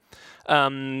company.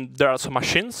 There are some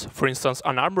machines, for instance,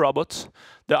 an arm robot.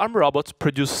 The arm robot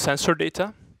produces sensor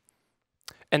data.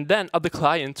 And then at the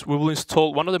client, we will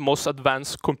install one of the most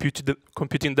advanced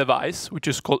computing device, which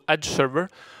is called Edge Server,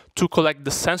 to collect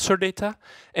the sensor data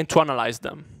and to analyze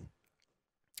them.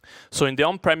 So in the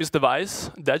on-premise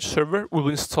device, the Edge Server, we will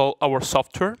install our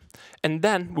software, and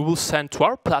then we will send to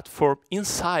our platform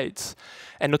insights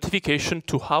and notification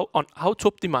on how to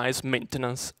optimize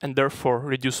maintenance and therefore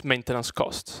reduce maintenance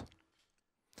costs.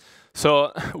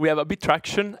 So we have a bit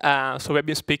traction. So we have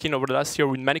been speaking over the last year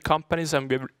with many companies,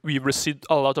 and we've received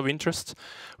a lot of interest.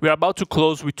 We are about to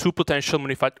close with two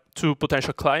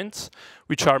potential clients,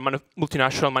 which are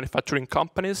multinational manufacturing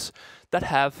companies that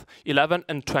have 11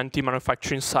 and 20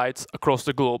 manufacturing sites across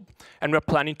the globe. And we're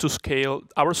planning to scale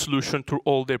our solution to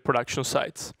all their production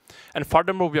sites. And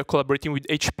furthermore, we are collaborating with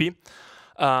HP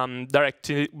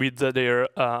directly with their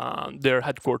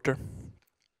headquarters.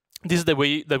 This is the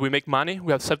way that we make money.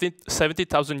 We have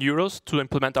 70,000 euros to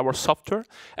implement our software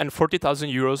and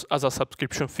 40,000 euros as a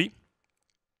subscription fee.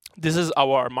 This is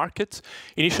our market.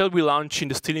 Initially, we launched in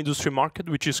the steel industry market,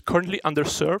 which is currently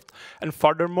underserved. And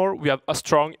furthermore, we have a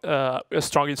strong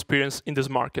experience in this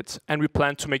market. And we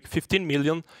plan to make 15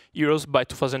 million euros by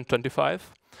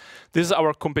 2025. This is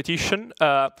our competition.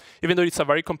 Even though it's a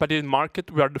very competitive market,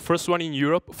 we are the first one in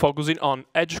Europe focusing on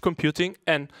edge computing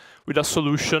and with a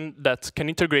solution that can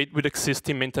integrate with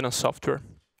existing maintenance software.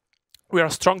 We are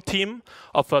a strong team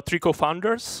of 3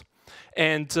 co-founders,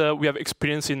 and we have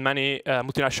experience in many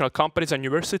multinational companies and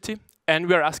university. And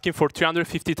we are asking for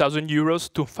 350,000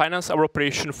 euros to finance our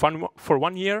operation for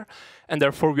 1 year, and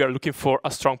therefore we are looking for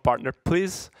a strong partner.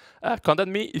 Please contact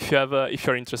me if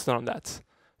you're interested on that.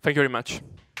 Thank you very much.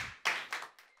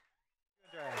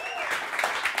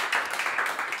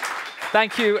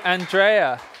 Thank you,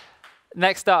 Andrea.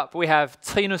 Next up, we have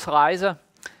Trinus Reise.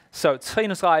 So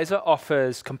Trinus Reise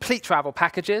offers complete travel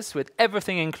packages with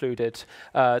everything included,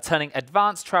 turning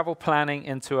advanced travel planning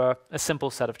into a simple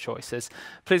set of choices.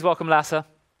 Please welcome Lasse.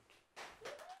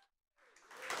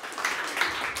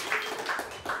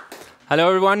 Hello,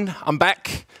 everyone. I'm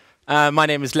back. My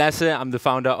name is Lasse. I'm the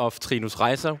founder of Trinus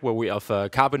Reise, where we offer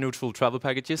carbon-neutral travel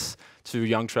packages to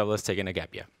young travelers taking a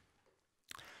gap year.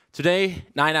 Today,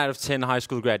 9 out of 10 high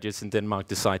school graduates in Denmark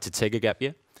decide to take a gap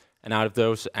year, and out of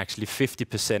those, actually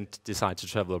 50% decide to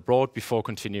travel abroad before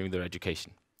continuing their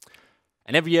education.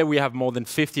 And every year, we have more than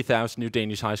 50,000 new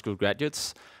Danish high school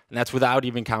graduates, and that's without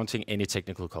even counting any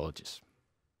technical colleges.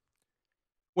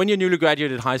 When you're a newly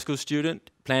graduated high school student,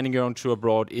 planning your own tour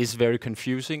abroad is very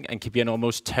confusing and can be an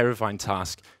almost terrifying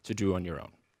task to do on your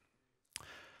own.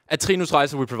 At Trinus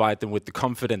Reise, we provide them with the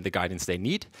comfort and the guidance they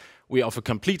need. We offer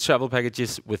complete travel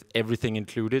packages with everything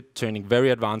included, turning very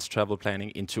advanced travel planning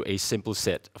into a simple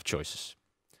set of choices.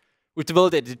 We've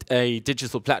developed a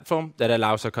digital platform that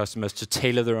allows our customers to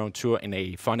tailor their own tour in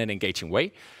a fun and engaging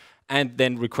way, and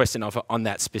then request an offer on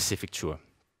that specific tour.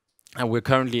 And we're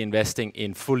currently investing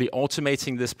in fully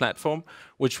automating this platform,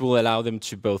 which will allow them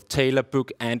to both tailor,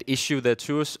 book, and issue their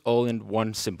tours all in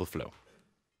one simple flow.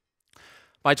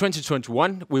 By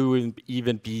 2021, we will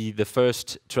even be the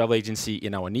first travel agency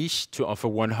in our niche to offer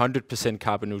 100%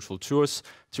 carbon-neutral tours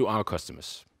to our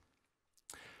customers.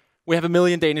 We have 1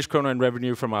 million Danish kroner in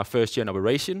revenue from our first year in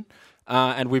operation,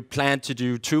 and we planned to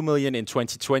do 2 million in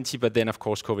 2020, but then, of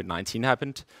course, COVID-19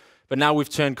 happened. But now we've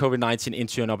turned COVID-19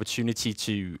 into an opportunity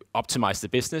to optimize the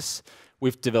business.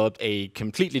 We've developed a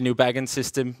completely new backend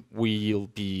system. We'll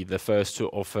be the first to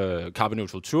offer carbon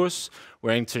neutral tours.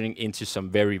 We're entering into some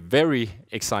very, very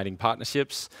exciting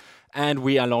partnerships. And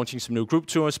we are launching some new group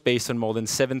tours based on more than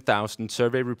 7,000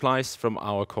 survey replies from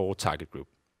our core target group.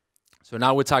 So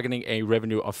now we're targeting a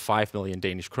revenue of 5 million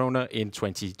Danish kroner in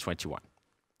 2021.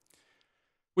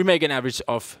 We make an average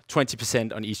of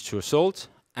 20% on each tour sold.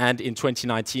 And in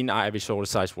 2019, our average order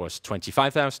size was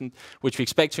 25,000, which we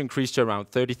expect to increase to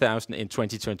around 30,000 in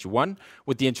 2021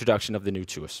 with the introduction of the new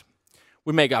tours.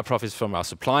 We make our profits from our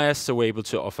suppliers, so we're able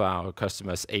to offer our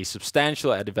customers a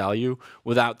substantial added value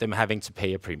without them having to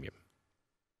pay a premium.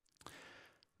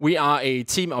 We are a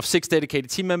team of 6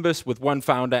 dedicated team members with 1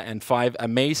 founder and 5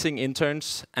 amazing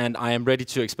interns, and I am ready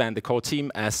to expand the core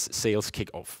team as sales kick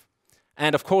off.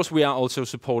 And of course, we are also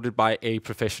supported by a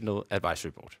professional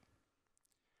advisory board.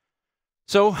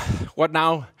 So, what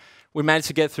now? We managed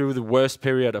to get through the worst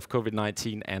period of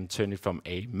COVID-19 and turn it from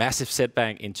a massive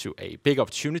setback into a big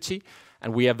opportunity,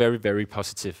 and we are very, very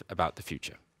positive about the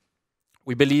future.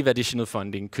 We believe additional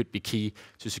funding could be key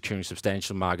to securing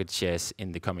substantial market shares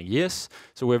in the coming years,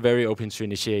 so we're very open to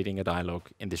initiating a dialogue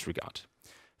in this regard.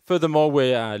 Furthermore,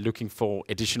 we are looking for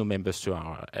additional members to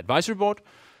our advisory board.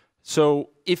 So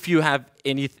if you have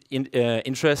any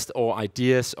interest or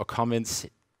ideas or comments,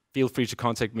 feel free to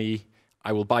contact me.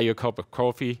 I will buy you a cup of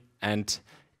coffee, and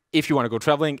if you want to go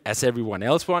traveling, as everyone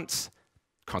else wants,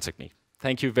 contact me.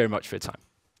 Thank you very much for your time.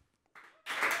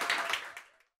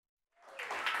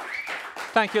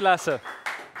 Thank you, Lasse.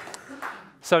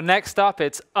 So next up,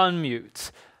 it's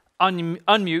Unmute.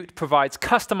 Unmute provides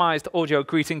customized audio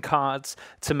greeting cards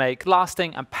to make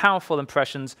lasting and powerful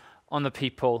impressions on the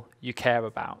people you care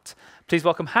about. Please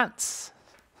welcome Hans.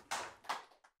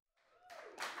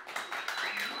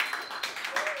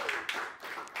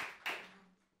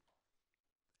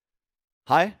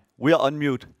 Hi, we are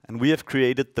Unmute, and we have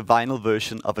created the vinyl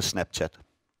version of a Snapchat.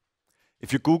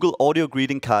 If you Google audio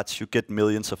greeting cards, you get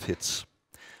millions of hits.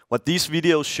 What these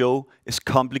videos show is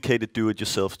complicated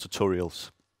do-it-yourself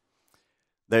tutorials.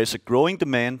 There is a growing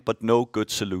demand, but no good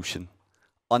solution.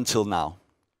 Until now.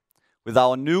 With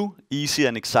our new, easy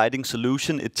and exciting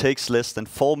solution, it takes less than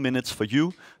 4 minutes for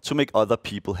you to make other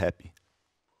people happy.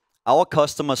 Our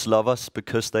customers love us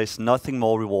because there is nothing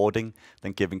more rewarding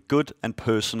than giving good and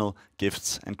personal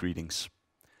gifts and greetings.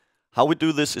 How we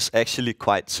do this is actually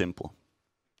quite simple.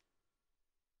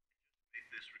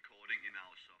 This recording in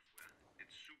our software.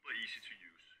 It's super easy to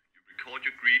use. You record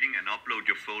your greeting and upload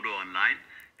your photo online,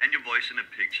 and your voice in a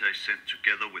picture is sent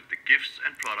together with the gifts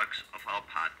and products of our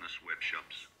partners' web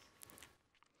shops.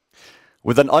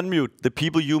 With an Unmute, the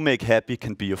people you make happy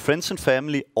can be your friends and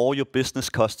family or your business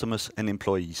customers and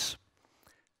employees.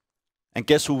 And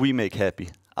guess who we make happy?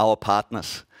 Our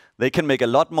partners. They can make a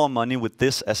lot more money with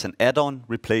this as an add-on,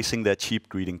 replacing their cheap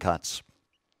greeting cards.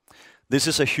 This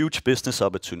is a huge business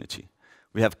opportunity.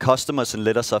 We have customers and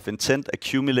letters of intent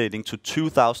accumulating to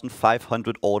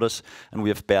 2,500 orders, and we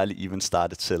have barely even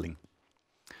started selling.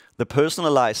 The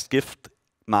personalized gift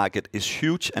market is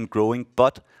huge and growing,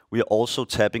 but we are also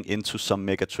tapping into some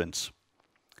megatrends.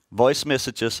 Voice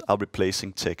messages are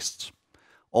replacing texts.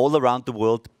 All around the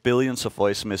world, billions of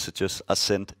voice messages are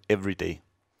sent every day.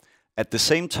 At the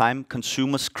same time,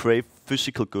 consumers crave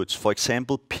physical goods. For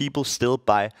example, people still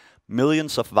buy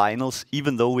millions of vinyls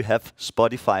even though we have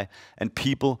Spotify, and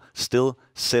people still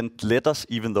send letters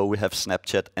even though we have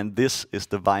Snapchat, and this is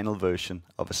the vinyl version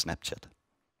of a Snapchat.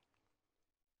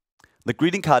 The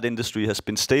greeting card industry has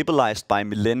been stabilized by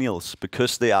millennials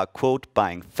because they are, quote,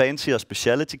 buying fancier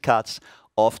specialty cards,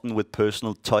 often with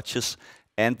personal touches,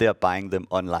 and they are buying them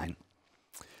online.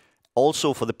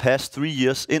 Also, for the past 3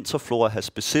 years, Interfloor has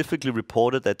specifically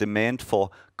reported a demand for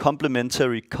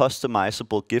complementary,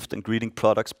 customizable gift and greeting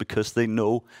products because they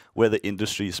know where the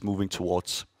industry is moving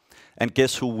towards. And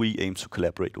guess who we aim to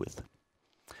collaborate with?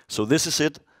 So this is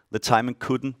it. The timing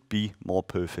couldn't be more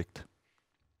perfect.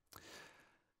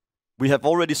 We have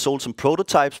already sold some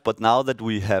prototypes, but now that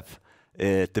we have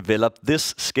developed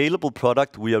this scalable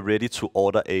product, we are ready to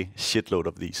order a shitload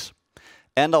of these.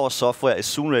 And our software is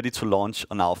soon ready to launch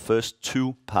on our first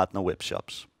 2 partner web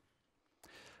shops.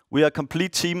 We are a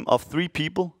complete team of 3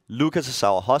 people. Lucas is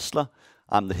our hustler,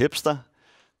 I'm the hipster,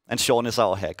 and Sean is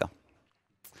our hacker.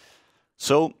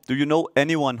 So, do you know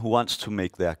anyone who wants to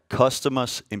make their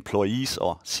customers, employees,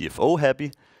 or CFO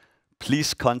happy?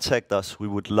 Please contact us. We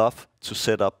would love to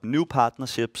set up new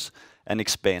partnerships and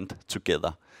expand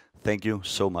together. Thank you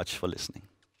so much for listening.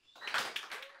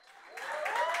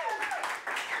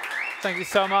 Thank you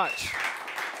so much.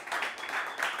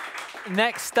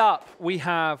 Next up, we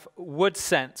have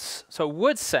WoodSense. So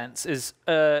WoodSense is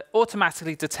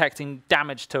automatically detecting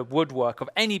damage to woodwork of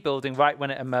any building right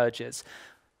when it emerges,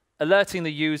 alerting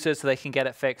the user so they can get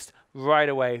it fixed right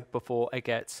away before it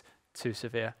gets too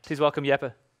severe. Please welcome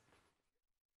Jeppe.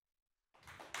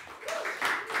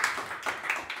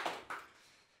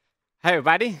 Hi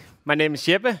everybody, my name is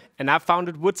Jeppe, and I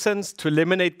founded WoodSense to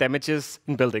eliminate damages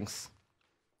in buildings.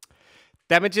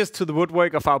 Damages to the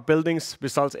woodwork of our buildings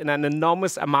result in an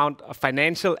enormous amount of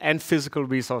financial and physical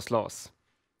resource loss.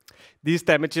 These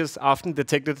damages are often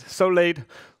detected so late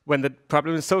when the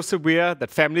problem is so severe that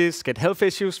families get health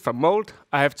issues from mold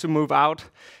or have to move out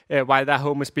while their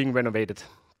home is being renovated.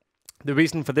 The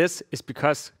reason for this is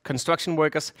because construction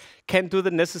workers can't do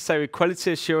the necessary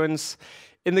quality assurance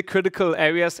in the critical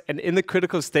areas and in the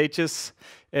critical stages,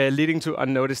 leading to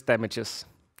unnoticed damages.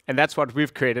 And that's what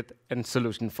we've created a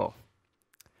solution for.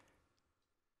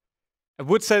 At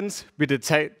WoodSense,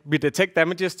 we detect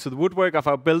damages to the woodwork of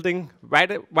our building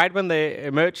right when they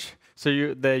emerge,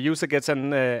 so the user gets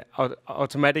an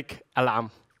automatic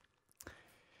alarm.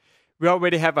 We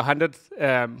already have 100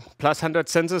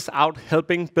 sensors out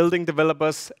helping building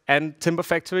developers and timber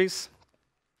factories.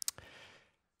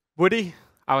 Woody,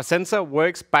 our sensor,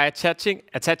 works by attaching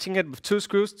it with 2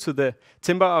 screws to the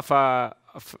timber of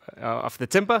the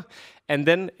timber, and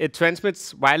then it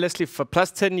transmits wirelessly for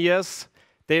 +10 years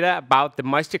data about the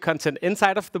moisture content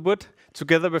inside of the wood,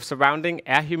 together with surrounding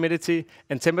air humidity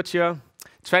and temperature,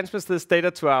 transmits this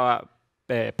data to our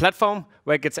platform,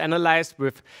 where it gets analyzed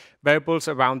with variables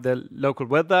around the local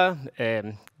weather,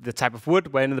 the type of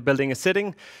wood, where the building is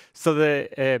sitting. So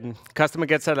the customer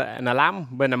gets an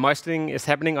alarm when a moistening is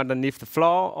happening underneath the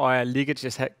floor or a leakage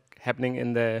is happening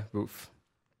in the roof.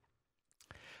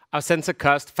 Our sensor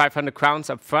costs 500 crowns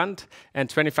up front and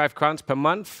 25 crowns per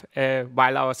month,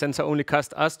 while our sensor only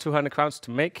costs us 200 crowns to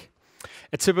make.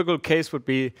 A typical case would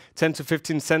be 10 to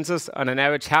 15 sensors on an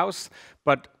average house,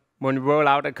 but when we roll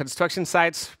out at construction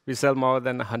sites, we sell more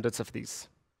than hundreds of these.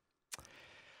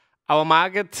 Our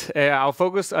market, our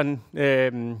focus on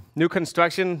new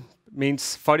construction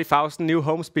means 40,000 new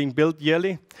homes being built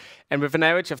yearly. And with an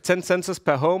average of 10 sensors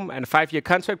per home and a 5-year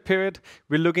contract period,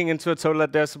 we're looking into a total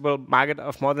addressable market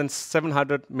of more than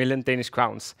 700 million Danish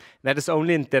crowns. That is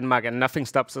only in Denmark, and nothing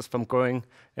stops us from going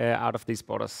out of these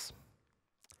borders.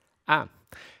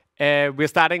 We're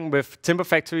starting with timber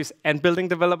factories and building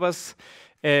developers,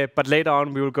 but later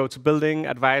on we will go to building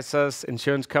advisors,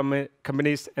 insurance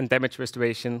companies, and damage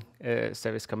restoration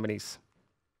service companies.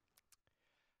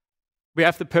 We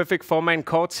have the perfect 4-man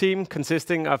core team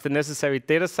consisting of the necessary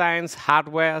data science,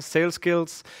 hardware, sales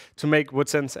skills to make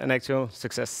WoodSense an actual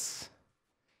success.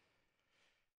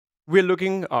 We're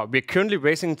currently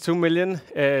raising 2 million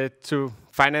to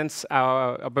finance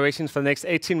our operations for the next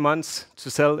 18 months to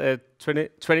sell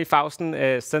 20,000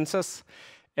 sensors.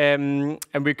 And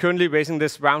we're currently raising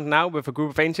this round now with a group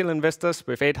of angel investors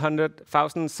with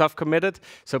 800,000 soft committed.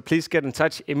 So please get in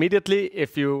touch immediately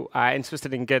if you are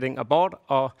interested in getting aboard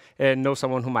or know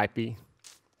someone who might be.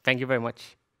 Thank you very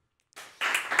much.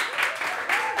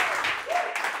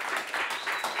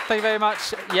 Thank you very much,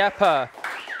 Jeppe.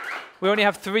 We only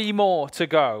have 3 more to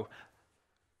go.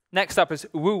 Next up is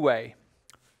WuWei.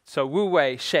 So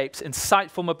WuWei shapes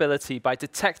insightful mobility by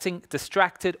detecting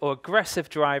distracted or aggressive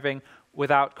driving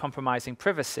without compromising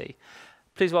privacy.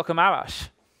 Please welcome Arash.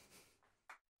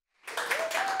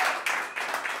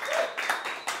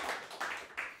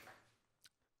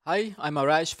 Hi, I'm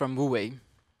Arash from WuWei.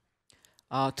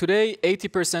 Today,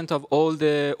 80% of all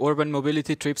the urban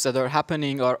mobility trips that are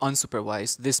happening are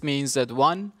unsupervised. This means that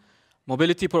 1,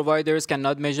 mobility providers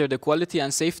cannot measure the quality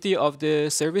and safety of the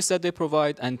service that they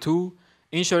provide, and 2,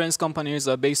 insurance companies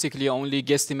are basically only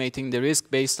guesstimating the risk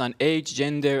based on age,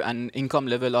 gender, and income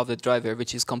level of the driver,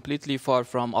 which is completely far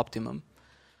from optimum.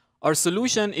 Our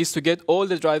solution is to get all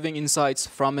the driving insights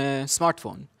from a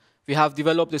smartphone. We have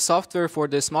developed the software for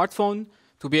the smartphone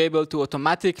to be able to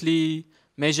automatically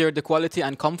measure the quality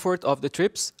and comfort of the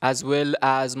trips, as well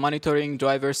as monitoring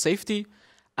driver safety,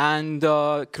 and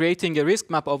creating a risk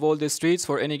map of all the streets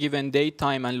for any given date,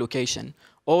 time, and location,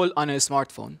 all on a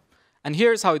smartphone. And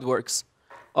here's how it works.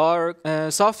 Our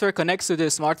software connects to the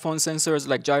smartphone sensors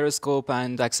like gyroscope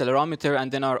and accelerometer,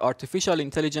 and then our artificial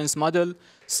intelligence model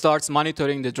starts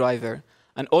monitoring the driver.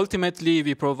 And ultimately,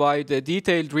 we provide a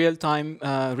detailed real-time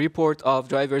report of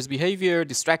driver's behavior,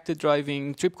 distracted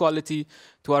driving, trip quality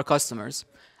to our customers.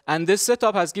 And this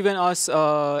setup has given us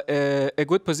a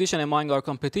good position among our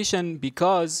competition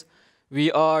because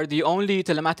we are the only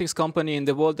telematics company in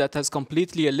the world that has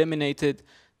completely eliminated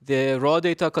the raw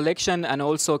data collection and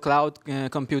also cloud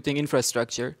computing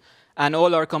infrastructure. And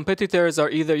all our competitors are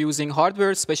either using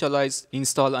hardware specialized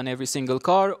installed on every single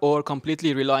car or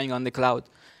completely relying on the cloud.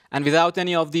 And without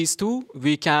any of these two,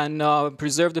 we can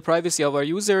preserve the privacy of our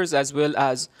users as well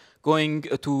as going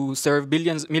to serve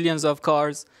millions of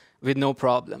cars with no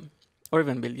problem, or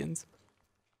even billions.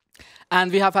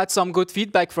 And we have had some good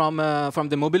feedback from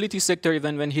the mobility sector,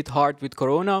 even when hit hard with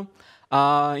Corona,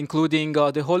 including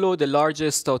the Holo, the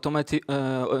largest autonomous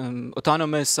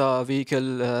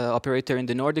vehicle operator in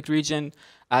the Nordic region,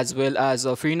 as well as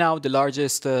FreeNow, the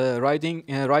largest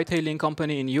ride-hailing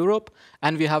company in Europe.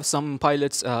 And we have some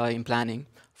pilots in planning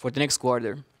for the next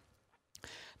quarter.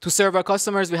 To serve our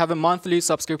customers, we have a monthly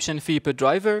subscription fee per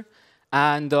driver.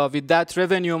 And with that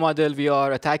revenue model, we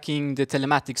are attacking the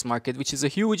telematics market, which is a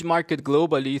huge market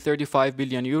globally, 35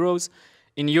 billion euros.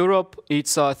 In Europe,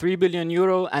 it's 3 billion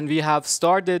euro, and we have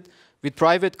started with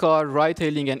private car,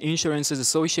 ride-hailing, and insurances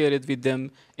associated with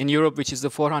them in Europe, which is the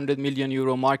 400 million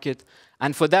euro market.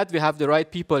 And for that, we have the right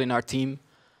people in our team.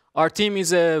 Our team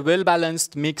is a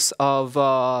well-balanced mix of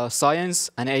science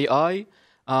and AI,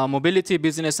 mobility,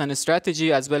 business, and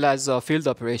strategy, as well as field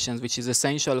operations, which is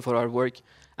essential for our work.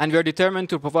 And we are determined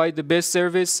to provide the best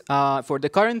service for the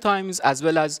current times, as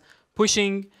well as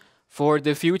pushing for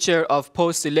the future of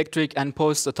post-electric and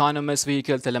post-autonomous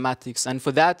vehicle telematics. And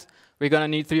for that, we're going to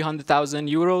need 300,000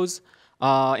 euros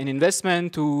in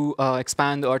investment to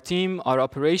expand our team, our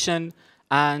operation,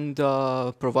 and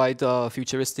provide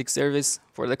futuristic service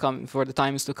for the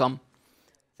times to come.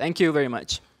 Thank you very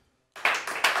much.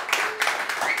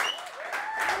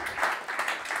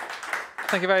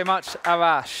 Thank you very much,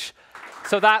 Arash.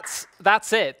 So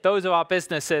that's it. Those are our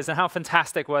businesses, and how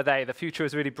fantastic were they? The future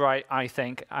is really bright, I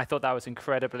think. I thought that was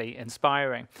incredibly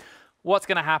inspiring. What's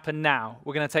going to happen now?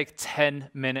 We're going to take a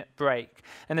 10-minute break.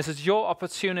 And this is your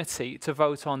opportunity to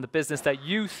vote on the business that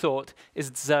you thought is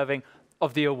deserving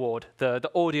of the award, the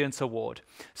audience award.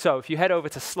 So if you head over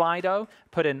to Slido,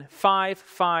 put in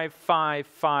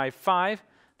 55555,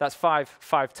 that's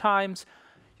 5 times,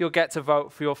 you'll get to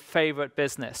vote for your favorite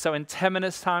business. So in 10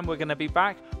 minutes time, we're going to be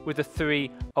back with the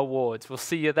 3 awards. We'll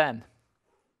see you then.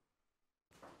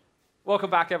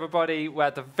 Welcome back, everybody. We're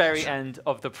at the very end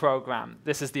of the program.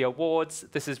 This is the awards.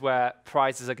 This is where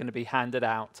prizes are going to be handed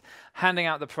out. Handing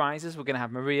out the prizes, we're going to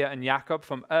have Maria and Jakob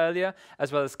from earlier,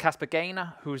 as well as Kasper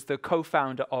Gainer, who's the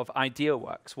co-founder of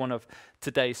Ideaworks, one of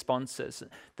today's sponsors.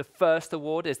 The first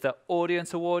award is the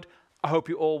Audience Award. I hope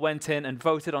you all went in and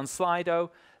voted on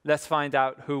Slido. Let's find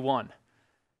out who won.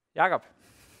 Jakob.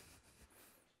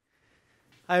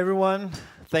 Hi, everyone.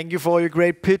 Thank you for your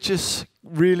great pitches.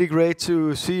 Really great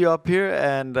to see you up here.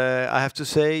 And I have to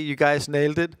say, you guys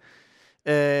nailed it.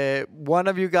 One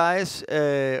of you guys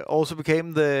also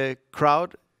became the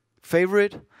crowd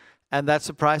favorite. And that's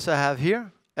the prize I have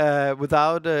here.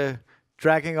 Without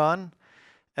dragging on,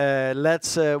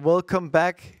 let's welcome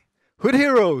back Hood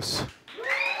Heroes.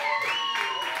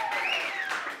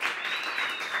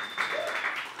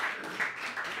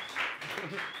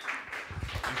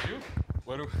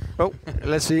 Oh,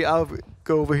 let's see. I'll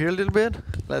go over here a little bit.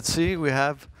 Let's see. We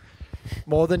have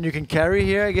more than you can carry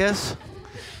here, I guess.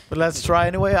 But let's try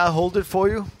anyway. I'll hold it for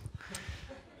you.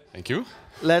 Thank you.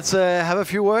 Let's have a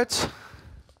few words.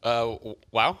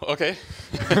 Wow. Okay.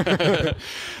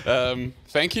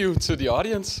 Thank you to the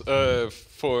audience for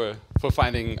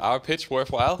finding our pitch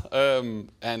worthwhile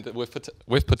and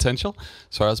with potential.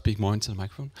 Sorry, I'll speak more into the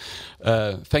microphone.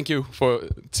 Thank you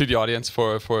to the audience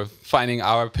for finding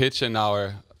our pitch and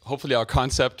hopefully our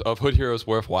concept of Hood Heroes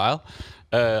worthwhile.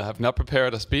 I have not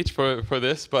prepared a speech for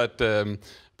this, but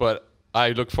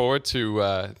I look forward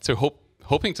to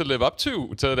hoping to live up to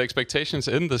the expectations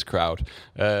in this crowd.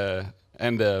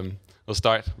 And we'll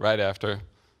start right after,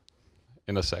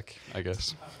 in a sec, I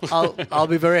guess. I'll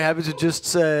be very happy to just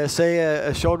say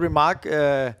a short remark.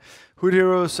 Hood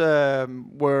Heroes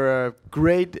were a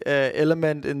great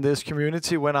element in this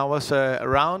community when I was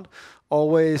around.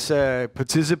 Always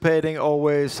participating,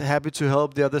 always happy to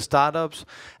help the other startups,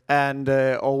 and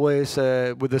always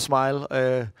with a smile,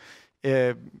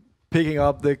 picking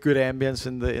up the good ambience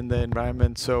in the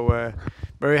environment. So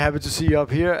very happy to see you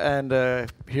up here, and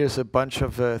here's a bunch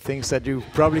of things that you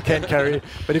probably can't carry.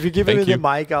 But if you give me the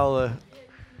mic, I'll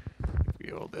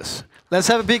give all this. Let's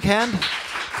have a big hand.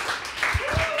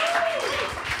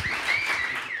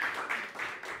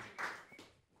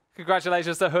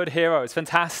 Congratulations to Hood Heroes.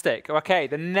 Fantastic. Okay,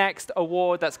 the next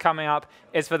award that's coming up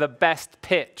is for the best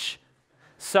pitch.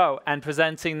 So, and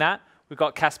presenting that, we've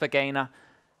got Kasper Gainer,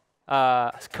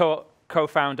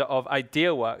 co-founder of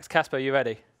Ideaworks. Kasper, you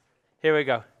ready? Here we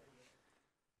go.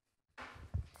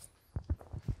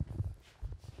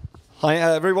 Hi,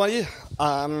 everybody.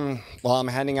 Well, I'm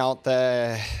handing out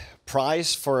the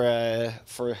prize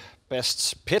for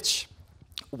best pitch,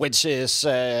 which is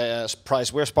a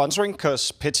prize we're sponsoring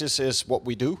because pitches is what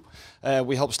we do.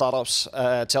 We help startups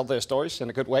tell their stories in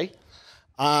a good way.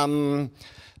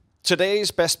 Today's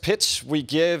best pitch we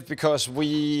give because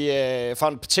we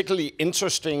found it particularly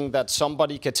interesting that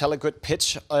somebody could tell a good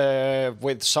pitch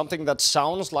with something that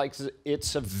sounds like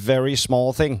it's a very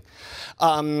small thing.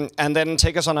 And then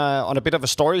take us on a bit of a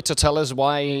story to tell us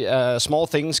why small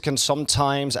things can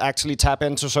sometimes actually tap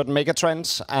into certain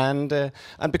megatrends and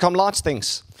become large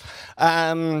things.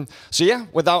 So yeah,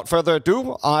 without further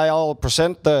ado, I'll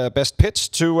present the best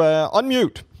pitch to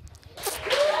Unmute.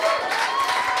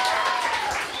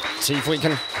 See if we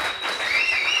can.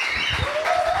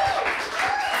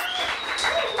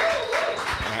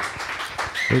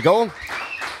 Here we go.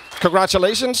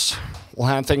 Congratulations. We'll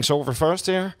hand things over first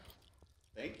here.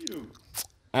 Thank you.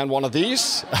 And one of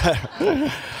these.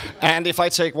 And if I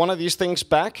take one of these things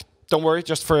back, don't worry,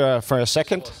 just for a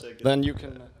second, then you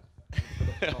can.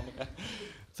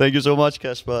 Thank you so much,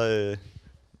 Kasper.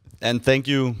 And thank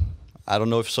you. I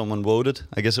don't know if someone voted.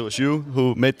 I guess it was you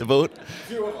who made the vote. A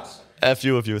few of us. A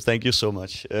few of you, thank you so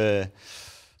much.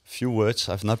 Few words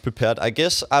I've not prepared. I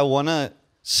guess I want to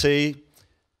say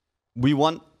we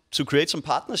want to create some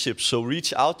partnerships, so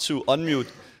reach out to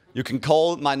Unmute. You can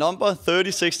call my number,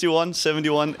 30 61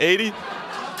 71 80.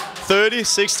 30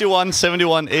 61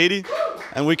 71 80.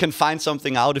 And we can find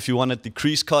something out if you want to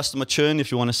decrease customer churn,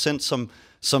 if you want to send some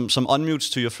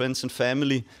Unmutes to your friends and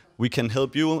family. We can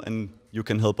help you and you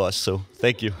can help us, so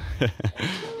thank you.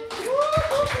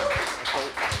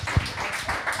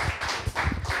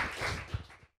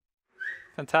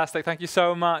 Fantastic, thank you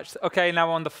so much. Okay,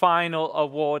 now on the final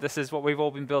award. This is what we've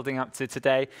all been building up to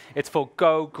today. It's for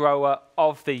Go Grower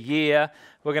of the Year.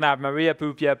 We're going to have Maria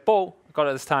Boubier-Ball, got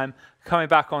it this time, coming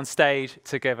back on stage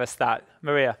to give us that.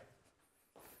 Maria.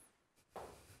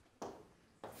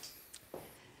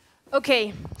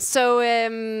 Okay, so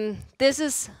this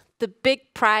is the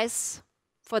big prize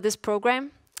for this program.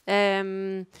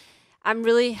 I'm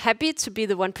really happy to be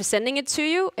the one presenting it to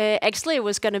you. Actually, it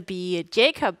was going to be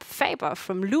Jacob Faber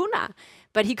from Luna,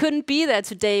 but he couldn't be there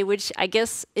today, which I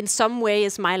guess in some way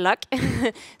is my luck,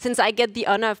 since I get the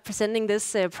honor of presenting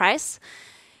this prize.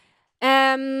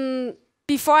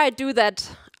 Before I do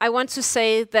that, I want to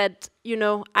say that, you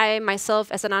know, I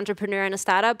myself, as an entrepreneur in a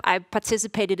startup, I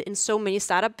participated in so many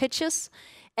startup pitches,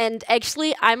 and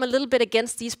actually, I'm a little bit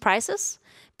against these prizes,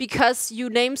 because you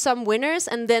name some winners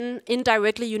and then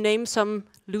indirectly you name some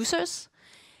losers.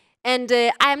 And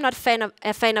I'm not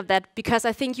a fan of that, because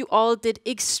I think you all did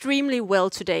extremely well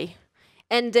today.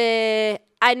 And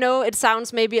I know it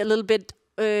sounds maybe a little bit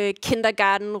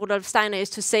kindergarten, Rudolf Steiner is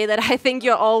to say that I think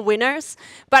you're all winners,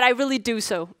 but I really do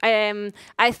so.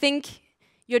 I think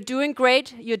you're doing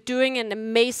great, you're doing an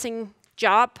amazing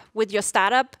job with your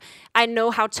startup. I know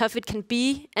how tough it can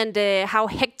be and how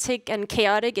hectic and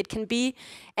chaotic it can be.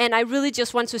 And I really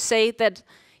just want to say that,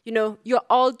 you know, you're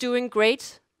all doing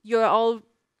great. You're all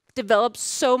developed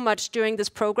so much during this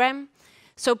program.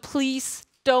 So please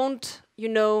don't, you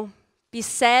know, be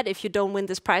sad if you don't win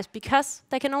this prize, because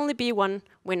there can only be one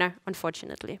winner,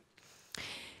 unfortunately.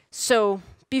 So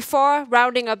before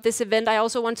rounding up this event, I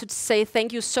also want to say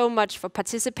thank you so much for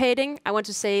participating. I want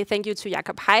to say thank you to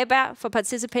Jakob Heiberg for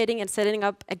participating and setting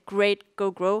up a great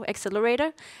Go Grow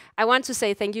accelerator. I want to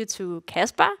say thank you to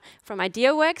Kasper from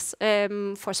IdeaWorks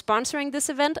for sponsoring this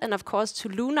event, and of course to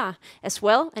Luna as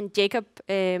well, and Jacob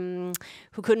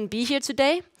who couldn't be here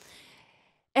today.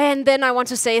 And then I want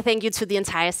to say thank you to the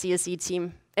entire CSE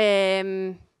team.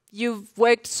 You've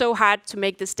worked so hard to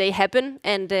make this day happen,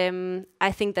 and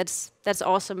I think that's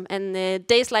awesome. And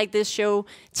days like this show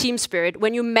team spirit.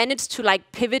 When you manage to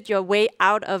like pivot your way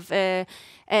out of a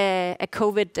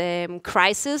COVID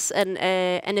crisis and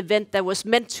an event that was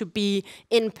meant to be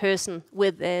in person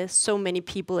with so many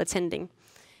people attending.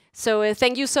 So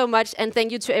thank you so much, and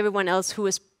thank you to everyone else who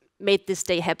has made this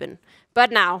day happen.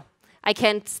 But now I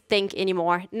can't think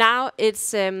anymore. Now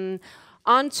it's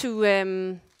on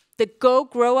to the Go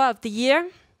Grower of the Year.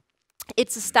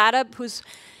 It's a startup who's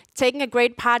taking a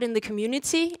great part in the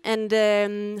community and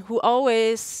who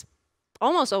almost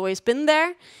always been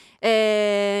there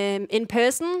in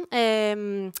person.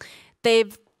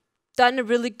 They've done a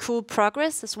really cool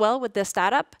progress as well with their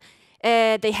startup.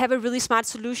 They have a really smart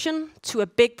solution to a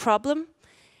big problem.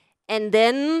 And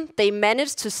then they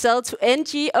managed to sell to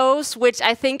NGOs, which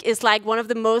I think is like one of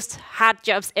the most hard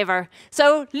jobs ever.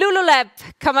 So Lululab,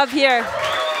 come up here.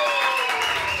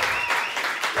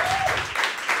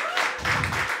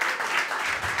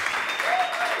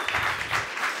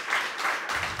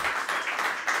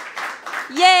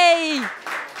 Yay!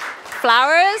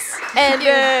 flowers and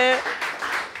yeah.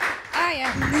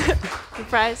 the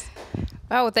prize.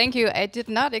 Oh, thank you. I did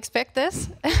not expect this.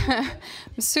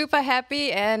 I'm super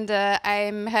happy, and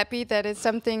I'm happy that it's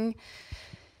something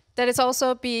that is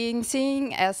also being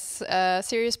seen as a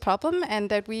serious problem, and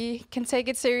that we can take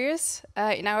it serious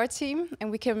in our team,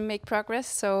 and we can make progress.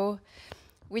 So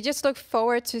we just look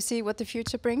forward to see what the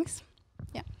future brings.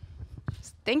 Yeah.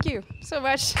 Thank you so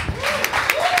much.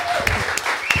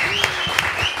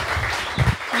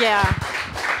 Yeah.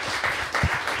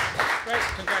 Great,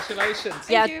 congratulations.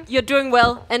 Yeah, you're doing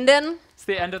well. And then it's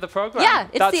the end of the program. Yeah,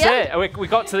 it's That's the end. it. We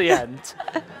got to the end.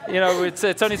 You know, it's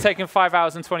only taken 5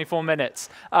 hours and 24 minutes.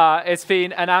 It's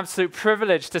been an absolute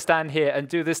privilege to stand here and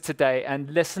do this today and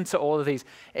listen to all of these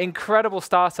incredible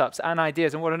startups and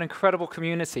ideas, and what an incredible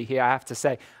community here, I have to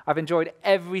say. I've enjoyed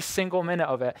every single minute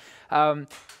of it.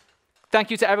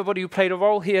 Thank you to everybody who played a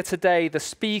role here today, the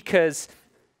speakers,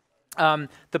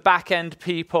 the back-end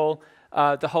people,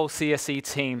 the whole CSE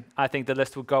team. I think the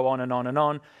list would go on and on and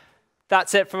on.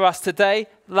 That's it for us today.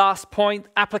 Last point,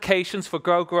 applications for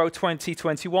GoGrow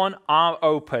 2021 are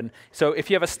open. So if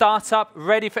you have a startup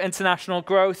ready for international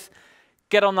growth,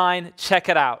 get online, check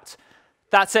it out.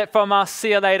 That's it from us.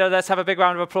 See you later. Let's have a big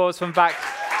round of applause from back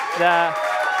there.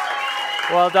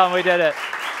 Well done, we did it.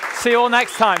 See you all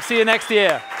next time. See you next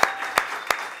year.